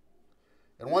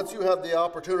 And once you had the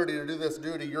opportunity to do this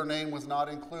duty, your name was not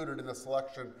included in the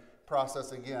selection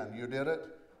process again. You did it,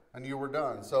 and you were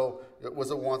done. So it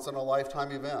was a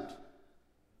once-in-a-lifetime event.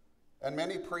 And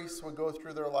many priests would go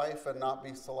through their life and not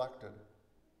be selected.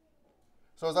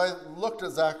 So as I looked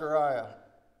at Zechariah,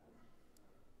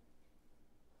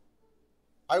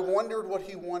 I wondered what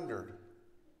he wondered.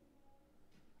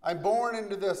 I'm born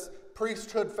into this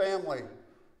priesthood family.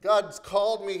 God's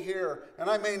called me here, and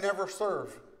I may never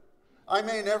serve. I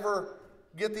may never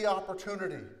get the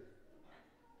opportunity.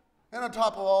 And on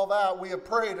top of all that, we have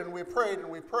prayed and we prayed and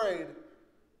we prayed,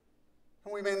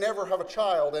 and we may never have a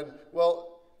child. And, well,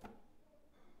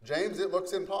 James, it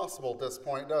looks impossible at this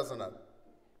point, doesn't it?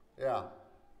 Yeah.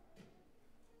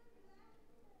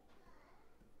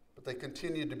 But they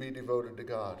continued to be devoted to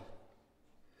God.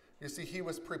 You see, he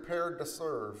was prepared to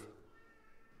serve,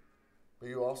 but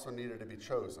you also needed to be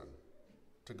chosen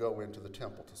to go into the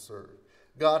temple to serve.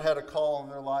 God had a call on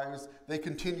their lives. They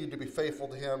continued to be faithful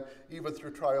to him, even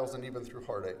through trials and even through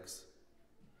heartaches.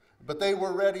 But they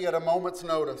were ready at a moment's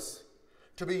notice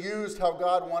to be used how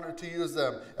God wanted to use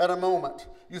them at a moment.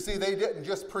 You see, they didn't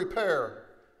just prepare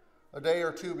a day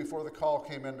or two before the call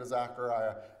came into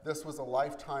Zechariah. This was a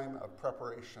lifetime of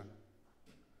preparation.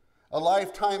 A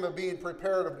lifetime of being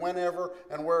prepared of whenever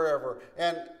and wherever.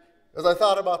 And as I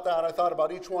thought about that, I thought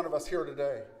about each one of us here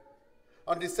today.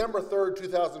 On December 3rd,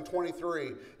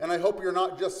 2023, and I hope you're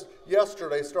not just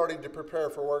yesterday starting to prepare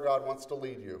for where God wants to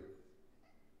lead you.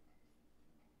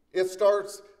 It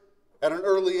starts at an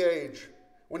early age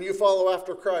when you follow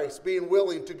after Christ, being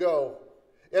willing to go.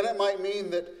 And it might mean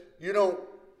that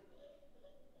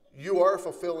you are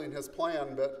fulfilling his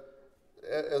plan, but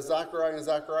as Zechariah and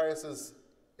Zacharias'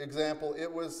 example, it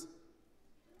was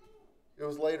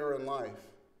later in life.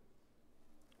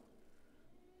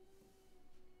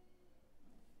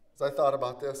 As I thought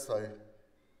about this, I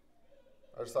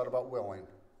just thought about willing.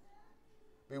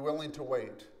 Be willing to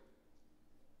wait.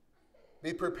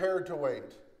 Be prepared to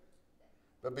wait,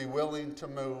 but be willing to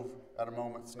move at a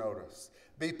moment's notice.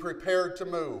 Be prepared to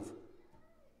move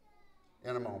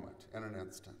in a moment, in an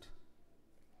instant.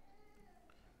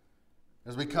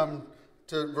 As we come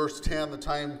to verse 10, the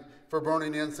time for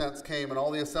burning incense came, and all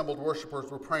the assembled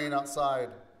worshipers were praying outside.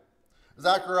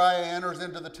 Zechariah enters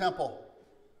into the temple,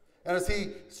 and as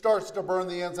he starts to burn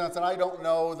the incense, and I don't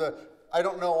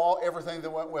know everything that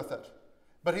went with it.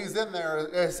 But he's in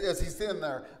there, as he's in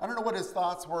there. I don't know what his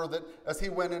thoughts were that as he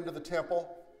went into the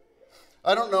temple.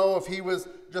 I don't know if he was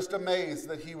just amazed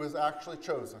that he was actually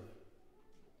chosen.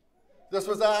 This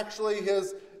was actually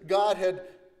God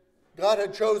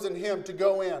had chosen him to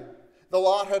go in. The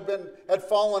lot had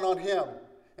fallen on him,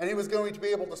 and he was going to be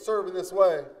able to serve in this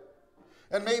way.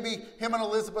 And maybe him and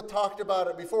Elizabeth talked about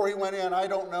it before he went in, I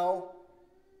don't know,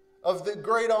 of the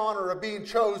great honor of being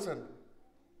chosen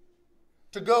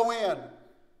to go in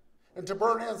and to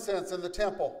burn incense in the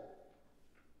temple.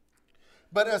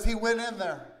 But as he went in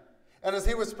there, and as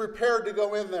he was prepared to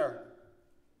go in there,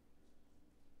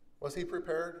 was he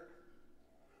prepared?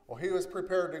 Well, he was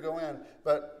prepared to go in,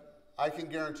 but I can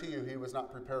guarantee you he was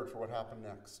not prepared for what happened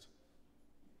next.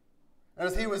 And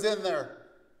as he was in there,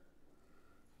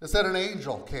 it said an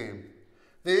angel came.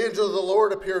 The angel of the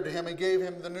Lord appeared to him and gave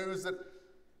him the news that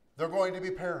they're going to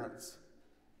be parents.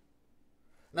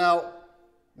 Now,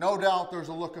 no doubt there's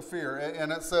a look of fear,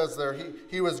 and it says there,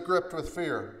 he was gripped with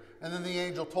fear. And then the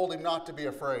angel told him not to be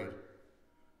afraid.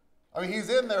 I mean, he's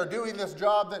in there doing this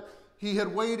job that he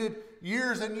had waited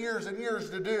years and years and years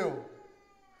to do.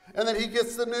 And then he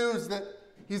gets the news that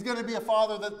he's going to be a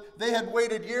father that they had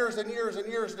waited years and years and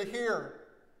years to hear.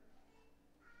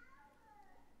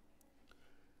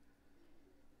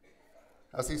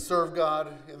 As he served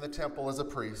God in the temple as a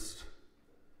priest,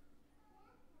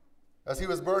 as he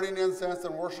was burning incense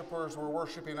and worshipers were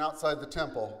worshiping outside the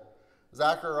temple,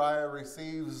 Zechariah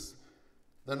receives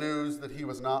the news that he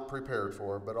was not prepared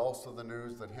for, but also the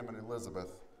news that him and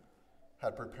Elizabeth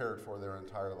had prepared for their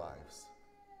entire lives.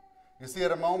 You see,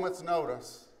 at a moment's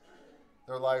notice,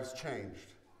 their lives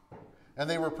changed. And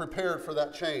they were prepared for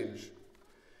that change.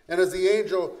 And as the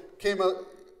angel came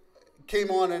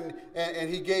on and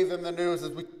he gave them the news,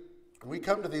 as we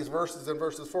come to these verses in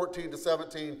verses 14 to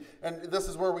 17, and this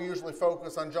is where we usually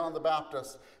focus on John the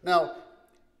Baptist. Now,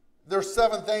 there's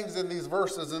 7 things in these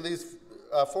verses, in these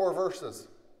 4 verses,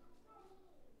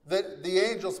 that the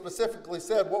angel specifically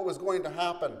said what was going to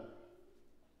happen,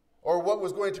 or what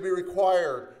was going to be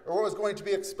required, or what was going to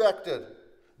be expected.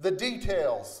 The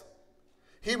details.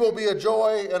 He will be a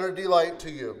joy and a delight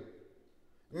to you.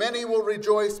 Many will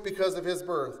rejoice because of his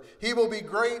birth. He will be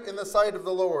great in the sight of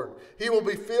the Lord. He will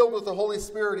be filled with the Holy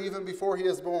Spirit even before he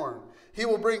is born. He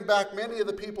will bring back many of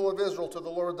the people of Israel to the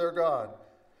Lord their God.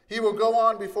 He will go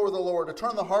on before the Lord to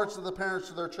turn the hearts of the parents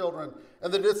to their children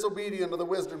and the disobedient to the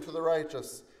wisdom to the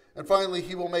righteous. And finally,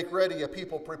 he will make ready a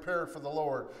people prepared for the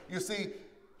Lord. You see,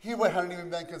 he hadn't even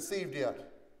been conceived yet.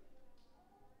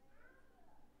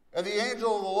 And the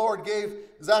angel of the Lord gave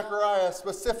Zechariah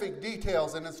specific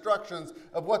details and instructions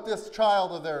of what this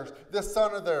child of theirs, this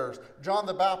son of theirs, John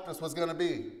the Baptist, was going to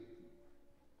be.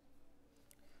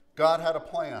 God had a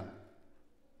plan.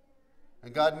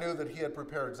 And God knew that he had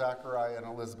prepared Zechariah and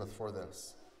Elizabeth for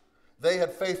this. They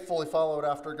had faithfully followed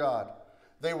after God.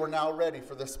 They were now ready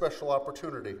for this special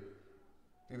opportunity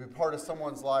to be part of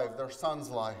someone's life, their son's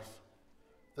life,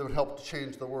 that would help to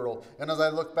change the world. And as I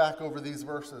look back over these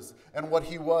verses and what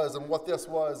he was and what this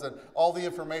was and all the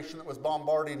information that was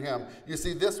bombarding him, you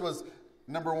see, this was,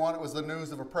 number 1, it was the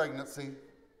news of a pregnancy.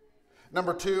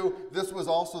 Number 2, this was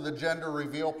also the gender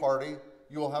reveal party.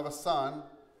 You will have a son.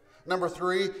 Number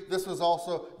 3, this was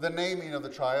also the naming of the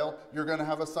child. You're going to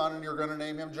have a son and you're going to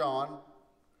name him John.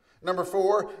 Number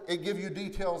 4, it gives you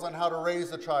details on how to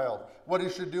raise a child, what he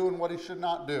should do and what he should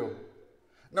not do.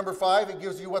 Number 5, it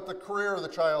gives you what the career of the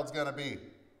child's going to be.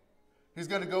 He's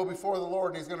going to go before the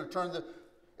Lord, and he's going to turn the...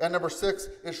 And number 6,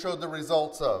 it showed the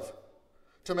results of.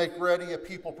 To make ready a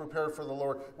people prepared for the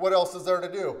Lord. What else is there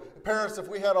to do? Parents, if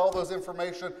we had all those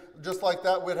information just like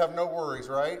that, we'd have no worries,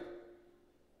 right?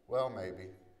 Well, maybe.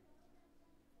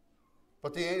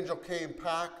 But the angel came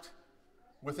packed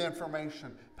with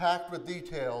information, packed with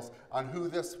details on who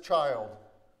this child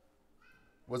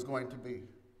was going to be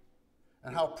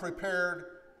and how prepared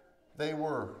they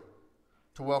were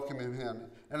to welcome him in.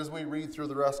 And as we read through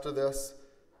the rest of this,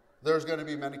 there's going to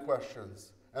be many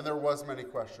questions. And there was many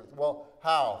questions. Well,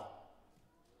 how?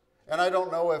 And I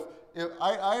don't know if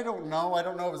I don't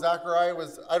know if Zechariah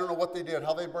was, I don't know what they did,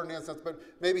 how they burned the incense, but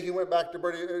maybe he went back to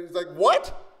burning, and he's like,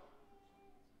 what?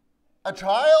 A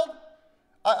child?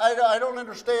 I don't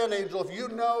understand, angel, if you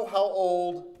know how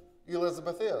old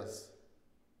Elizabeth is.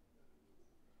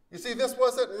 You see, this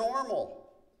wasn't normal.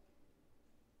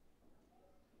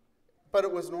 But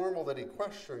it was normal that he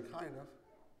questioned, kind of.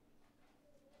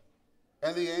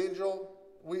 And the angel,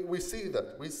 we see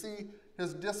that. We see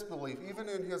his disbelief. Even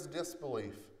in his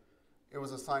disbelief, it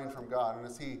was a sign from God. And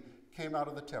as he came out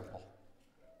of the temple,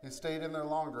 he stayed in there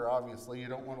longer, obviously. You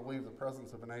don't want to leave the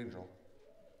presence of an angel.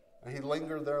 And he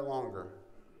lingered there longer.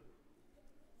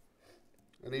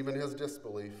 And even his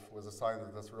disbelief was a sign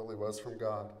that this really was from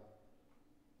God.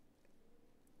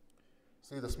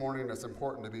 See, this morning it's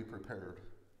important to be prepared.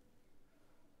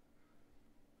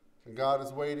 And God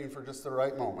is waiting for just the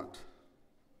right moment,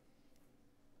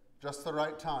 just the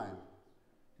right time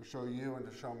to show you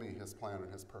and to show me his plan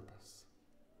and his purpose.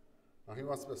 Now, he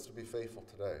wants us to be faithful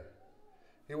today.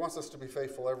 He wants us to be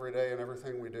faithful every day in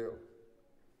everything we do.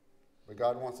 But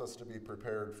God wants us to be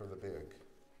prepared for the big.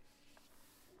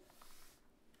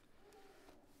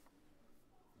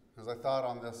 As I thought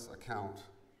on this account,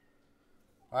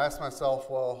 I asked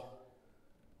myself, well,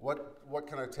 what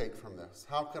can I take from this?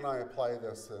 How can I apply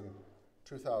this in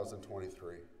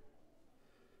 2023?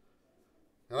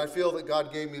 And I feel that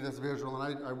God gave me this visual,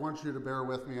 and I want you to bear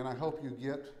with me, and I hope you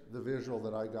get the visual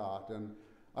that I got. And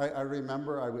I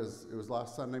remember it was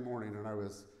last Sunday morning, and I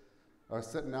was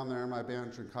sitting down there on my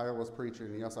bench, and Kyle was preaching,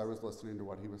 and yes, I was listening to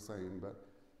what he was saying, but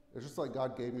it's just like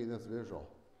God gave me this visual.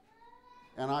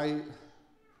 And I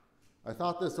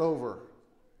thought this over,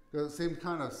 because it seemed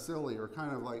kind of silly, or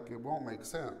kind of like it won't make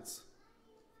sense.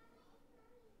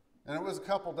 And it was a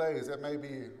couple days, maybe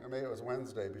it was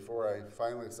Wednesday, before I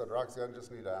finally said, Roxy, I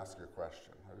just need to ask you a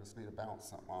question. I just need to bounce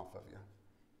something off of you.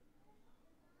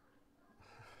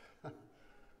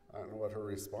 I don't know what her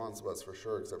response was for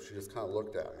sure, except she just kind of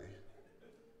looked at me.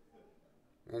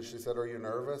 And she said, are you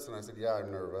nervous? And I said, yeah, I'm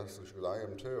nervous. And she goes, I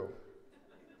am too.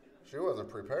 She wasn't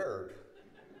prepared.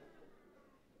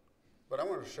 But I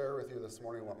want to share with you this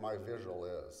morning what my visual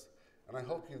is. And I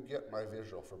hope you get my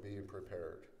visual for being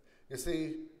prepared. You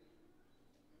see,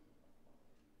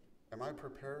 am I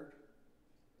prepared?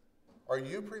 Are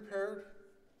you prepared?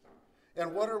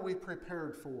 And what are we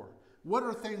prepared for? What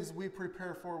are things we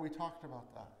prepare for? We talked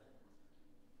about that.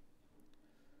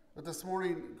 But this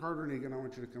morning, Carter and Egan, I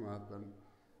want you to come up and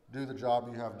do the job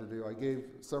you have to do. I gave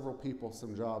several people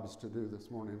some jobs to do this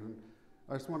morning, and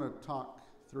I just want to talk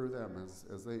through them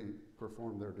as they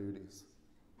perform their duties.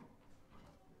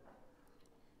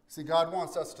 See, God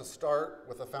wants us to start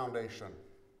with a foundation.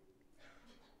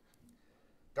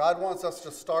 God wants us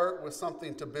to start with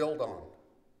something to build on.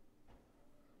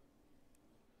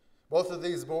 Both of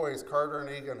these boys, Carter and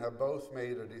Egan, have both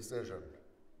made a decision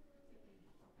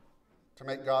to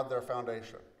make God their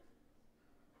foundation,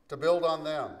 to build on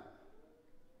them.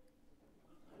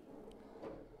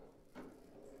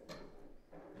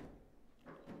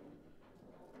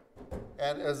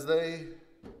 And as they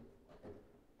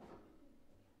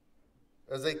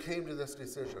came to this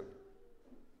decision,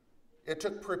 it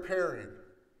took preparing.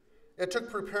 It took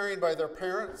preparing by their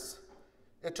parents.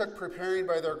 It took preparing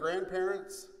by their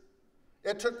grandparents.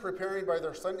 It took preparing by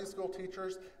their Sunday school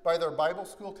teachers, by their Bible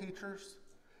school teachers.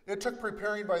 It took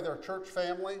preparing by their church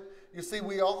family. You see,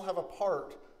 we all have a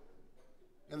part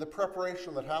in the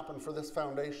preparation that happened for this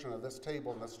foundation of this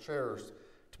table and this chairs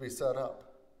to be set up.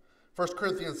 1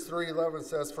 Corinthians 3:11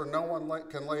 says, for no one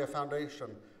can lay a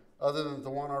foundation other than the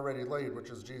one already laid, which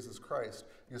is Jesus Christ.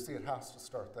 You see, it has to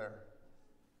start there.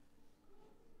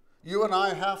 You and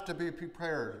I have to be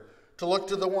prepared to look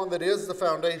to the one that is the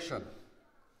foundation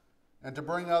and to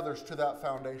bring others to that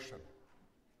foundation.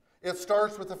 It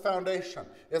starts with the foundation.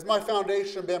 Has my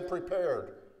foundation been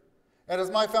prepared? And as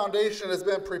my foundation has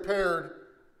been prepared,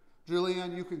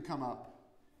 Julianne, you can come up.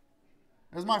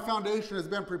 As my foundation has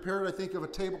been prepared, I think of a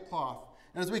tablecloth.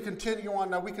 And as we continue on,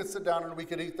 now we could sit down and we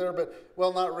could eat there, but,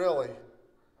 well, not really.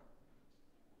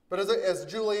 But as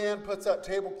Julianne puts that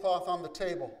tablecloth on the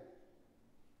table,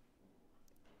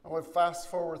 I would fast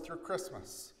forward through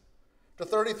Christmas to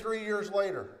 33 years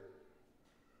later,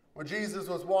 when Jesus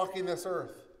was walking this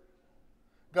earth.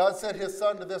 God sent his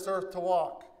son to this earth to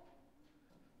walk.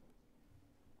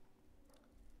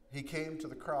 He came to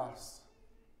the cross.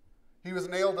 He was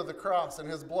nailed to the cross, and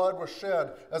his blood was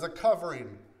shed as a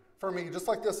covering for me, just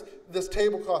like this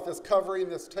tablecloth is covering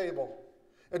this table.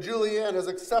 And Julianne has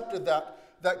accepted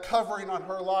that covering on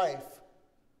her life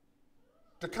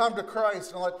to come to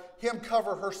Christ and let him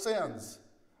cover her sins.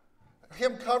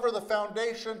 Him cover the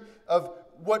foundation of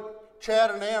what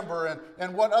Chad and Amber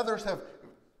and what others have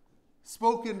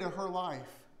spoken to her life.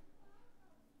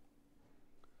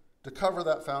 To cover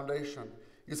that foundation.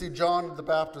 You see, John the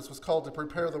Baptist was called to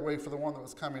prepare the way for the one that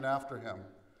was coming after him.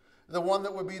 The one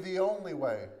that would be the only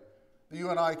way that you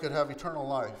and I could have eternal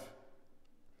life.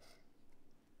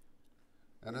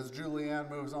 And as Julianne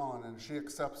moves on and she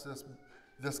accepts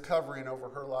this covering over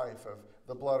her life of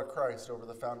the blood of Christ over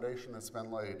the foundation that's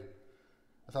been laid.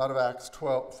 I thought of Acts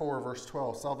 4, verse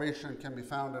 12. Salvation can be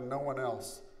found in no one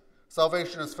else.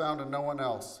 Salvation is found in no one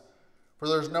else. For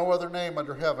there is no other name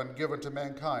under heaven given to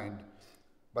mankind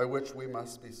by which we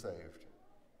must be saved.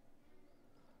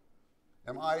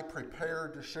 Am I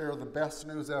prepared to share the best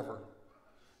news ever?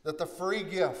 That the free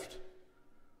gift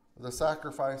of the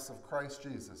sacrifice of Christ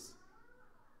Jesus,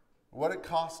 what it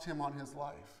cost him on his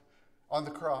life, on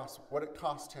the cross, what it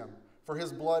cost him for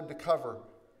his blood to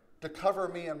cover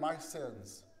me and my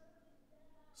sins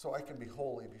so I can be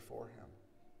holy before him.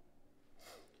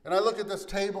 And I look at this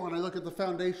table and I look at the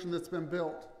foundation that's been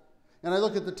built. And I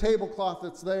look at the tablecloth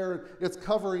that's there, and it's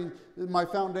covering my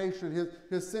foundation,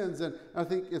 his sins, and I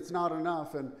think it's not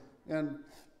enough, and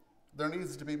there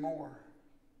needs to be more.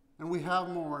 And we have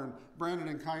more, and Brandon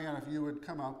and Cayenne, if you would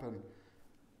come up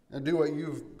and do what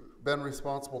you've been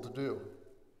responsible to do.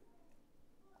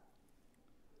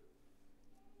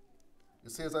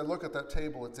 You see, as I look at that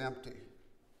table, it's empty.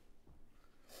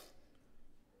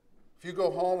 If you go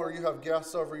home or you have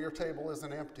guests over, your table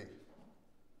isn't empty.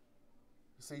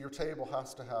 You see, your table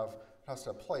has to have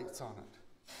plates on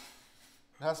it.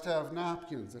 It has to have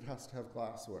napkins. It has to have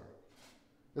glassware.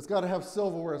 It's got to have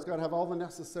silverware. It's got to have all the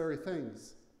necessary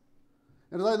things.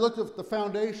 And as I look at the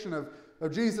foundation of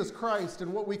Jesus Christ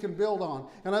and what we can build on,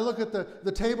 and I look at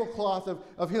the tablecloth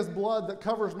of his blood that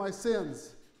covers my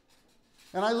sins,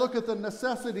 and I look at the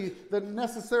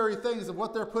necessary things of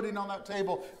what they're putting on that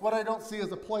table, what I don't see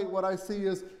is a plate. What I see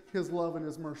is his love and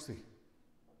his mercy.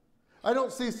 I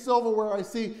don't see silverware. I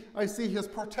see his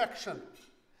protection.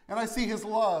 And I see his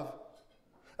love.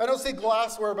 I don't see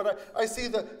glassware, but I see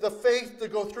the faith to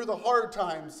go through the hard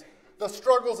times, the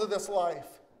struggles of this life.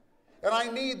 And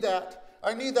I need that.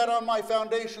 I need that on my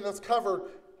foundation that's covered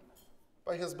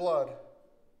by his blood.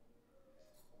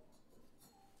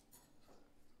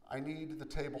 I need the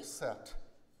table set.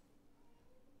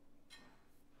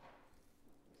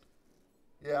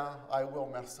 Yeah, I will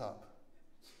mess up.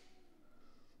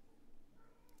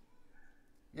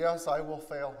 Yes, I will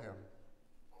fail him.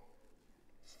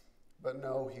 But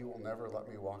no, he will never let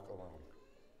me walk alone.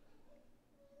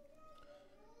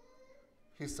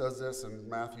 He says this in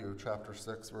Matthew chapter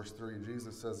 6, verse 3.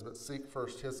 Jesus says, "But seek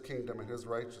first his kingdom and his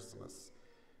righteousness,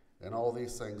 and all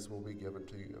these things will be given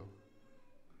to you."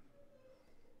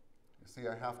 You see,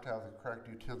 I have to have the correct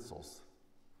utensils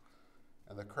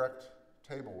and the correct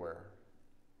tableware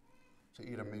to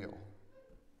eat a meal.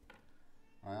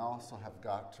 I also have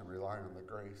got to rely on the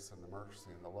grace and the mercy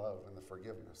and the love and the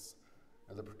forgiveness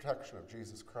and the protection of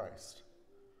Jesus Christ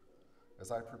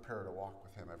as I prepare to walk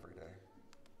with him every day.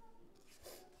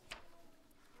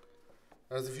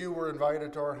 As if you were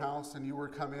invited to our house and you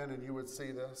would come in and you would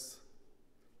see this,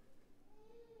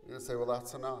 you would say, well,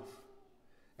 that's enough.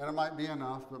 And it might be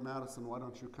enough, but Madison, why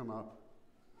don't you come up?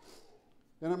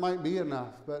 And it might be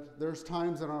enough, but there's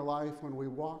times in our life when we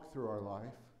walk through our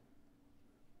life.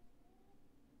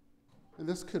 And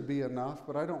this could be enough,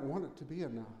 but I don't want it to be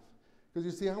enough. Because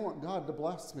you see, I want God to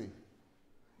bless me.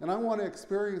 And I want to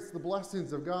experience the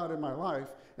blessings of God in my life.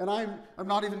 And I'm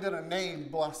not even going to name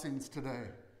blessings today.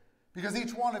 Because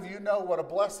each one of you know what a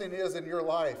blessing is in your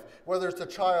life. Whether it's a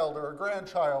child or a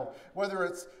grandchild. Whether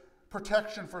it's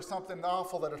protection for something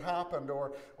awful that had happened.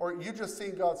 Or you just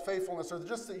seen God's faithfulness. Or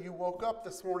just that you woke up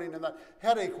this morning and that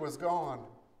headache was gone.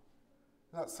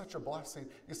 That's such a blessing.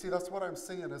 You see, that's what I'm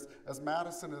seeing as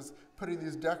Madison is putting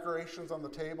these decorations on the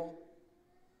table.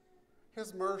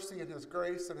 His mercy and His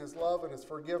grace and His love and His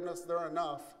forgiveness, they're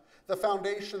enough. The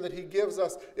foundation that He gives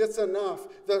us, it's enough.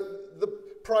 The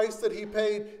price that He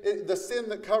paid, the sin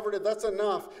that covered it, that's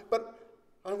enough. But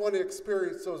I want to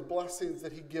experience those blessings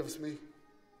that He gives me.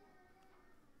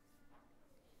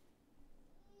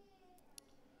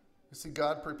 You see,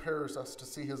 God prepares us to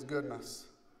see His goodness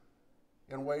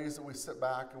in ways that we sit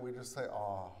back and we just say,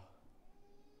 "Aw."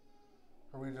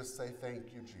 Or we just say,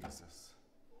 "Thank you, Jesus."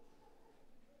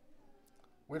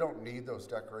 We don't need those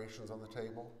decorations on the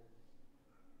table,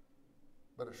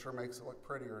 but it sure makes it look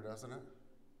prettier, doesn't it?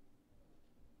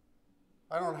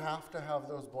 I don't have to have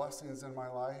those blessings in my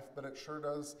life, but it sure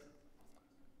does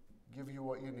give you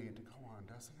what you need to go on,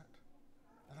 doesn't it?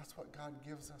 And that's what God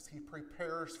gives us. He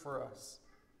prepares for us.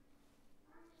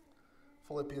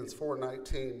 Philippians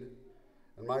 4:19,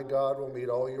 "And my God will meet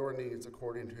all your needs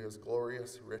according to His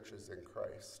glorious riches in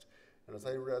Christ." And as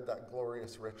I read that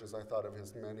glorious riches, I thought of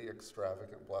His many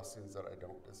extravagant blessings that I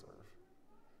don't deserve.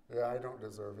 Yeah, I don't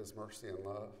deserve His mercy and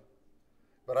love.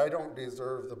 But I don't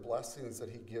deserve the blessings that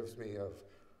He gives me of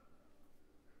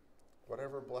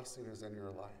whatever blessing is in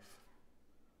your life.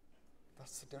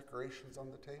 That's the decorations on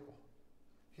the table.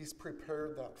 He's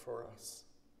prepared that for us.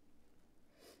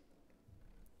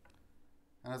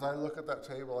 And as I look at that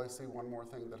table, I see one more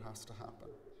thing that has to happen.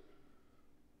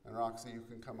 And Roxy, you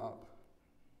can come up.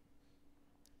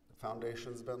 The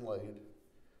foundation's been laid.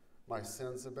 My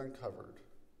sins have been covered.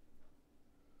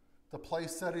 The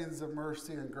place settings of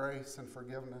mercy and grace and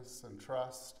forgiveness and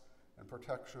trust and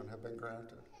protection have been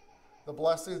granted. The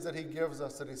blessings that He gives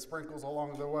us, that He sprinkles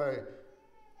along the way.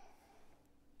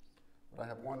 But I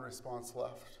have one response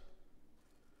left.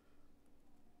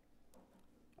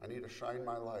 I need to shine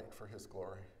my light for His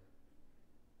glory.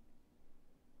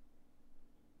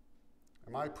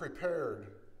 Am I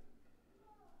prepared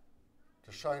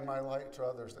to shine my light to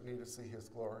others that need to see His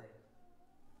glory?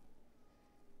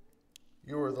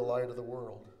 You are the light of the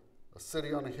world. A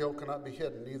city on a hill cannot be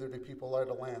hidden, neither do people light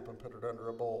a lamp and put it under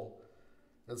a bowl.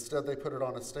 Instead, they put it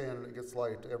on a stand, and it gives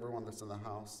light to everyone that's in the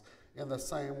house. In the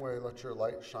same way, let your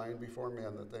light shine before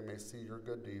men, that they may see your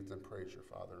good deeds and praise your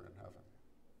Father in heaven.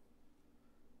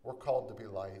 We're called to be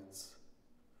lights.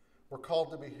 We're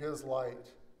called to be His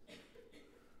light.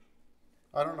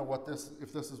 I don't know if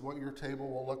this is what your table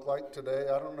will look like today.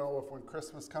 I don't know if when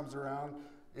Christmas comes around,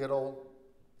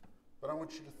 but I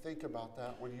want you to think about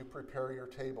that when you prepare your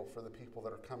table for the people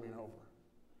that are coming over.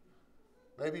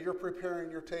 Maybe you're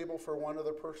preparing your table for one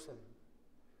other person.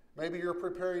 Maybe you're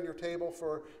preparing your table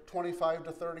for 25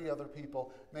 to 30 other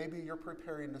people. Maybe you're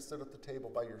preparing to sit at the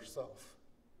table by yourself.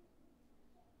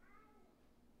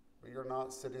 But you're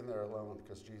not sitting there alone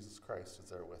because Jesus Christ is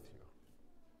there with you.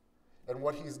 And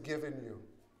what He's given you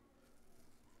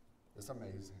is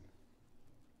amazing.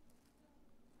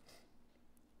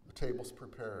 The table's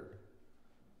prepared.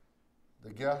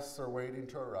 The guests are waiting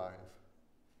to arrive.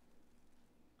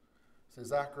 See,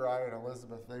 Zachariah and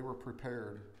Elizabeth, they were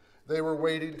prepared. They were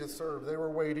waiting to serve. They were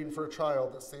waiting for a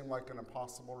child that seemed like an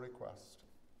impossible request.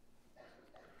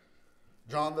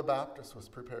 John the Baptist was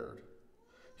prepared.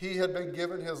 He had been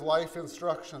given his life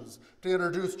instructions to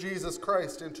introduce Jesus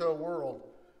Christ into a world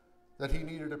that he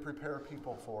needed to prepare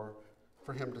people for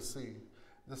him to see.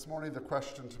 This morning, the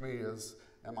question to me is,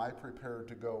 am I prepared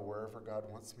to go wherever God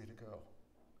wants me to go?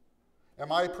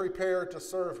 Am I prepared to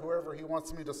serve whoever He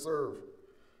wants me to serve?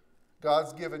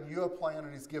 God's given you a plan,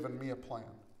 and He's given me a plan.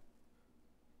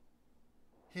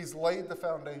 He's laid the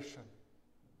foundation.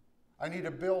 I need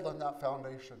to build on that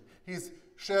foundation. He's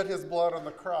shed His blood on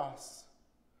the cross.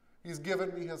 He's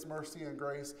given me His mercy and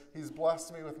grace. He's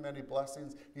blessed me with many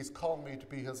blessings. He's called me to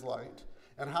be His light.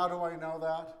 And how do I know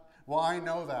that? Well, I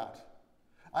know that.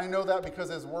 I know that because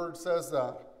His Word says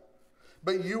that.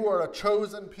 But you are a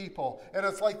chosen people. And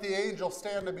it's like the angel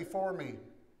standing before me.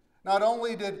 Not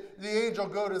only did the angel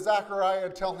go to Zechariah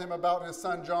and tell him about his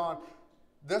son John,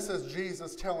 this is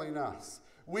Jesus telling us.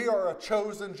 We are a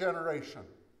chosen generation.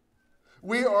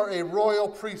 We are a royal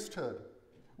priesthood.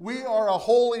 We are a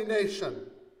holy nation.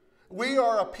 We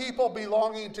are a people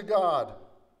belonging to God,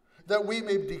 that we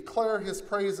may declare His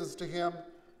praises to Him,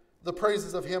 the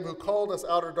praises of Him who called us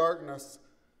out of darkness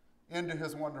into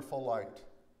His wonderful light.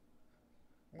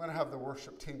 I'm going to have the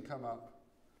worship team come up.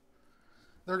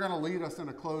 They're going to lead us in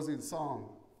a closing song.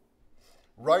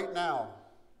 Right now,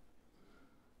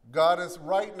 God is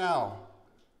right now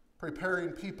preparing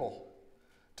people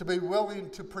to be willing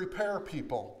to prepare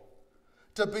people,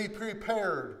 to be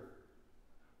prepared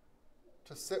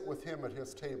to sit with Him at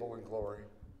His table in glory.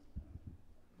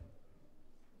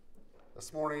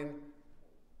 This morning,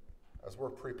 as we're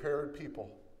prepared people,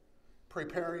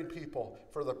 preparing people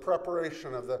for the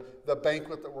preparation of the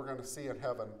banquet that we're going to see in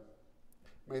heaven.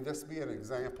 May this be an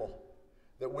example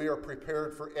that we are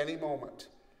prepared for any moment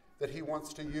that he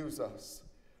wants to use us,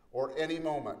 or any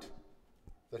moment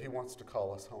that he wants to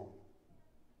call us home.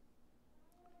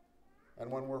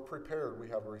 And when we're prepared, we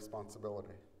have a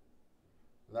responsibility.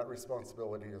 And that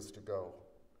responsibility is to go.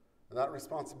 And that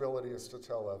responsibility is to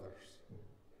tell others.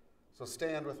 So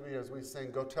stand with me as we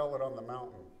sing, Go Tell It on the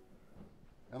Mountain.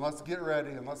 And let's get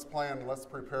ready and let's plan and let's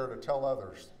prepare to tell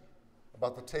others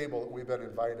about the table that we've been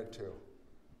invited to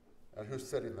and who's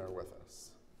sitting there with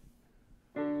us.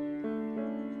 Go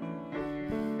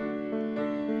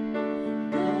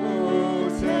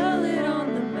tell it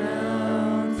on the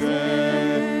mountain,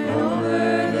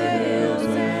 over the hills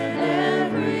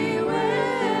and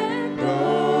everywhere.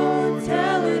 Go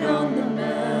tell it on the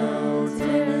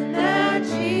mountain that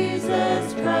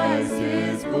Jesus Christ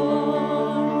is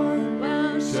born.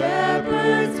 While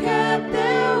shepherds kept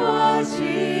their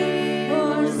watching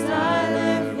o'er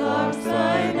silent flocks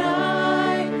by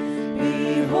night,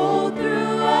 behold,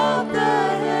 throughout the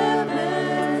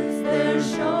heavens there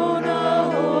shone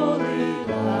a holy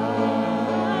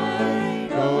light.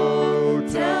 Go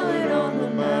tell it on the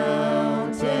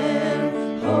mountain,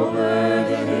 over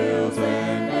the hills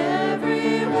and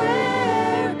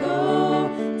everywhere. Go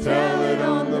tell it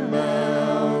on the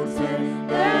mountain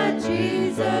that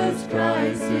Jesus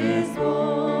Christ is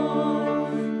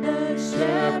born. The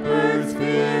shepherds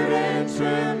feared and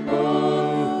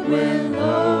trembled when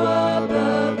low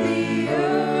above the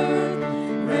earth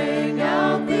rang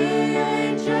out the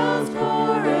angels'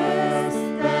 chorus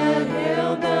that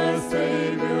hailed the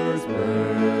Savior's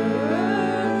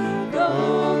birth.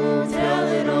 Go tell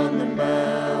it on the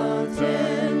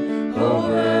mountain,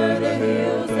 over the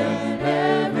hills and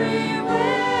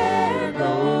everywhere.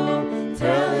 Go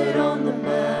tell it on the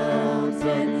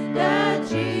mountain that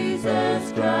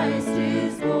Jesus Christ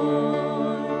is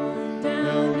born.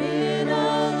 Down in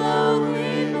a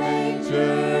lowly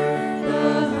manger,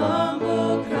 the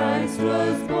humble Christ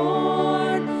was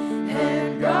born,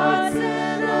 and God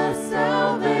sent us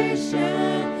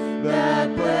salvation,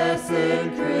 that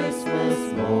blessed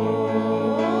Christmas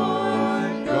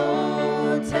morn.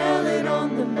 Go tell it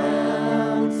on the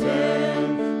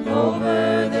mountain,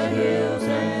 over the hills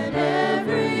and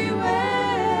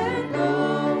everywhere.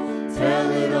 Go tell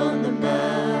it on the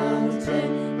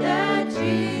mountain that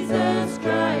Jesus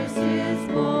Christ is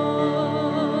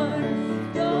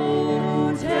born.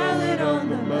 Go tell it on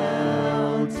the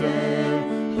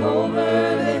mountain, over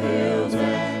the hills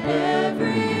and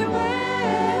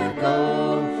everywhere.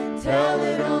 Go tell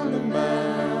it on the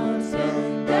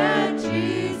mountain that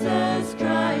Jesus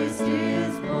Christ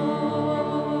is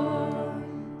born.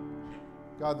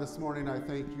 God, this morning I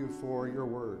thank you for your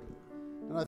word.